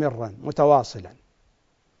مستمرا متواصلا.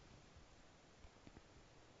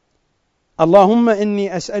 اللهم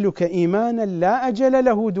إني أسألك إيمانا لا أجل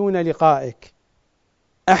له دون لقائك،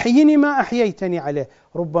 أحيني ما أحييتني عليه،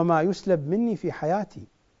 ربما يسلب مني في حياتي،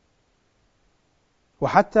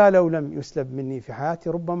 وحتى لو لم يسلب مني في حياتي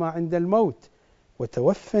ربما عند الموت،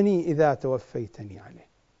 وتوفني إذا توفيتني عليه.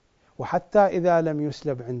 وحتى إذا لم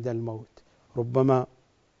يسلب عند الموت ربما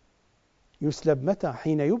يسلب متى؟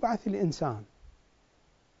 حين يبعث الإنسان،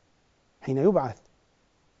 حين يبعث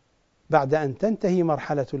بعد أن تنتهي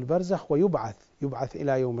مرحلة البرزخ ويبعث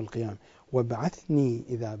إلى يوم القيامة. وابعثني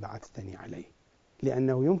إذا بعثتني عليه،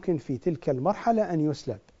 لأنه يمكن في تلك المرحلة أن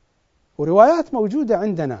يسلب. وروايات موجودة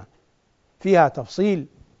عندنا فيها تفصيل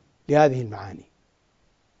لهذه المعاني.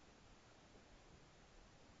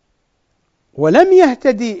 ولم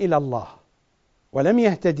يهتدي إلى الله، ولم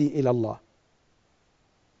يهتدي إلى الله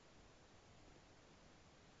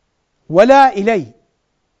ولا إلي،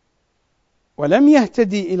 ولم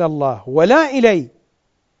يهتدي إلى الله ولا إلي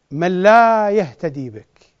من لا يهتدي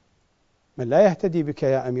بك، من لا يهتدي بك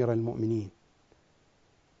يا أمير المؤمنين.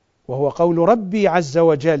 وهو قول ربي عز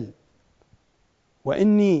وجل: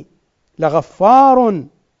 وإني لغفار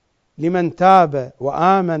لمن تاب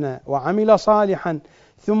وآمن وعمل صالحا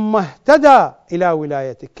ثم اهتدى إلى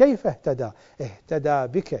ولايتك. كيف اهتدى؟ اهتدى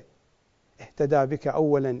بك، اهتدى بك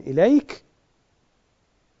أولا إليك،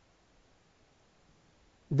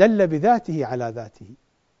 دل بذاته على ذاته،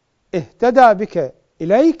 اهتدى بك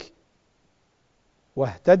إليك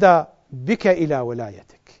واهتدى بك إلى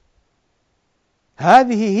ولايتك.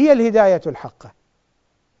 هذه هي الهداية الحقة.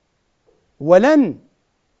 ولن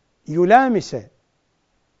يلامس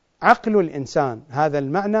عقل الإنسان هذا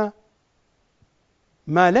المعنى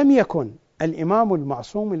ما لم يكن الإمام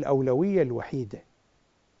المعصوم الأولوية الوحيدة،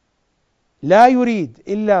 لا يريد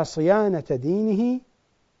إلا صيانة دينه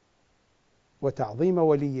وتعظيم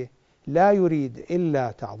وليه، لا يريد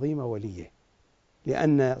إلا تعظيم وليه،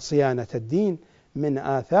 لأن صيانة الدين من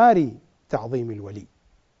آثار تعظيم الولي.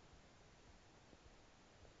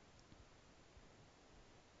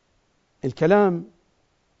 الكلام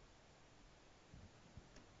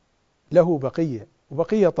له بقية،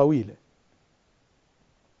 وبقية طويلة،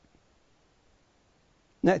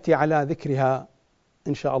 نأتي على ذكرها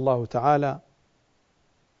إن شاء الله تعالى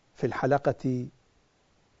في الحلقة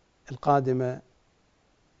القادمة.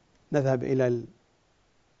 نذهب إلى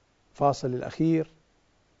الفاصل الأخير،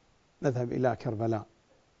 نذهب إلى كربلاء،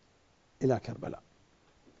 إلى كربلاء.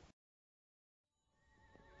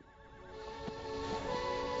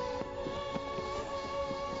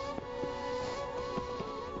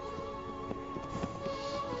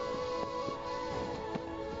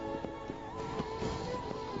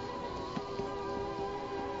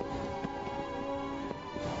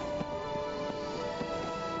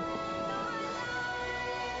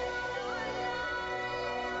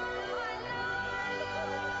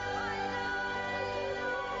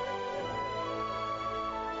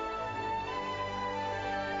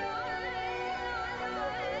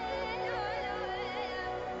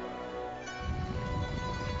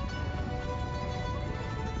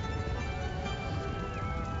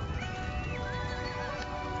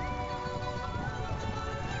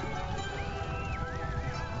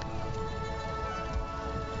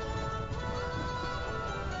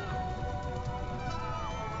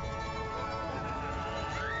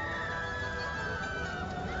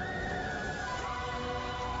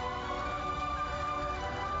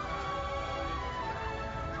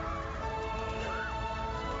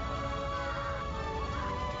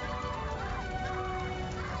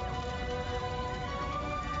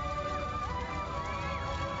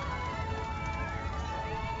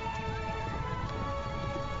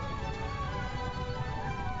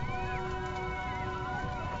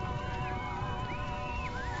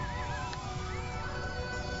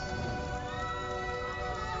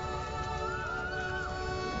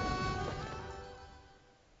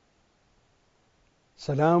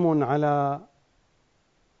 سلام على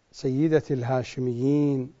سيدة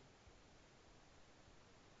الهاشميين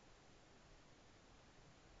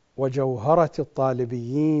وجوهرة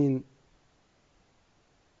الطالبيين،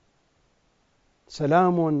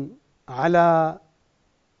 سلام على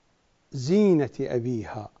زينة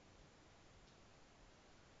أبيها،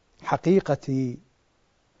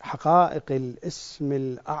 حقائق الاسم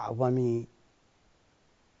الأعظم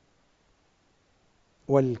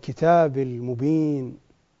والكتاب المبين.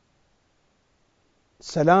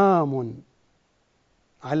 سلام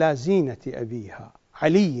على زينة أبيها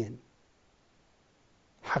علي،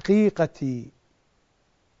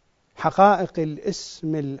 حقائق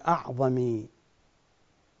الاسم الأعظم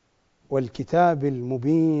والكتاب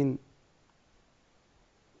المبين.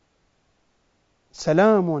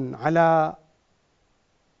 سلام على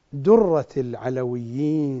درة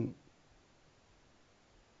العلويين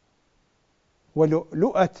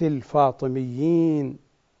ولؤلؤة الفاطميين.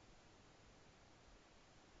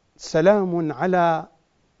 سلام على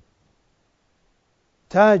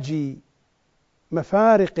تاج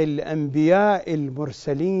مفارق الأنبياء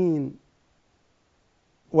المرسلين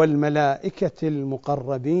والملائكة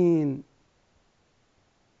المقربين.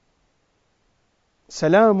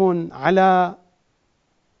 سلام على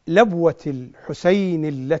لبوة الحسين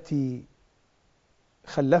التي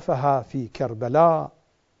خلفها في كربلاء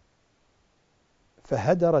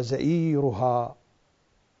فهدر زئيرها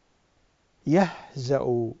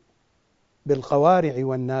يهزأ بالقوارع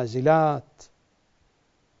والنازلات،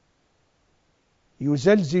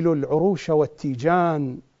 يزلزل العروش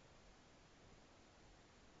والتيجان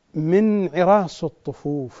من عراس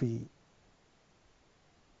الطفوف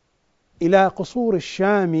إلى قصور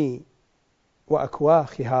الشام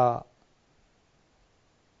وأكواخها.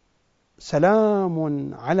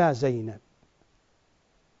 سلام على زينب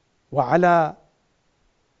وعلى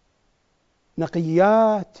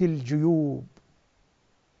نقيات الجيوب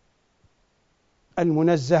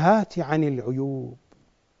المنزهات عن العيوب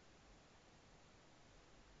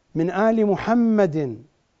من آل محمد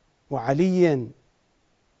وعلي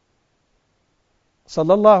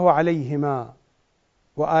صلى الله عليهما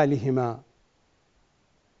وآلهما،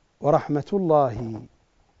 ورحمة الله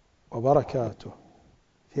وبركاته.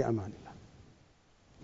 في أمان الله.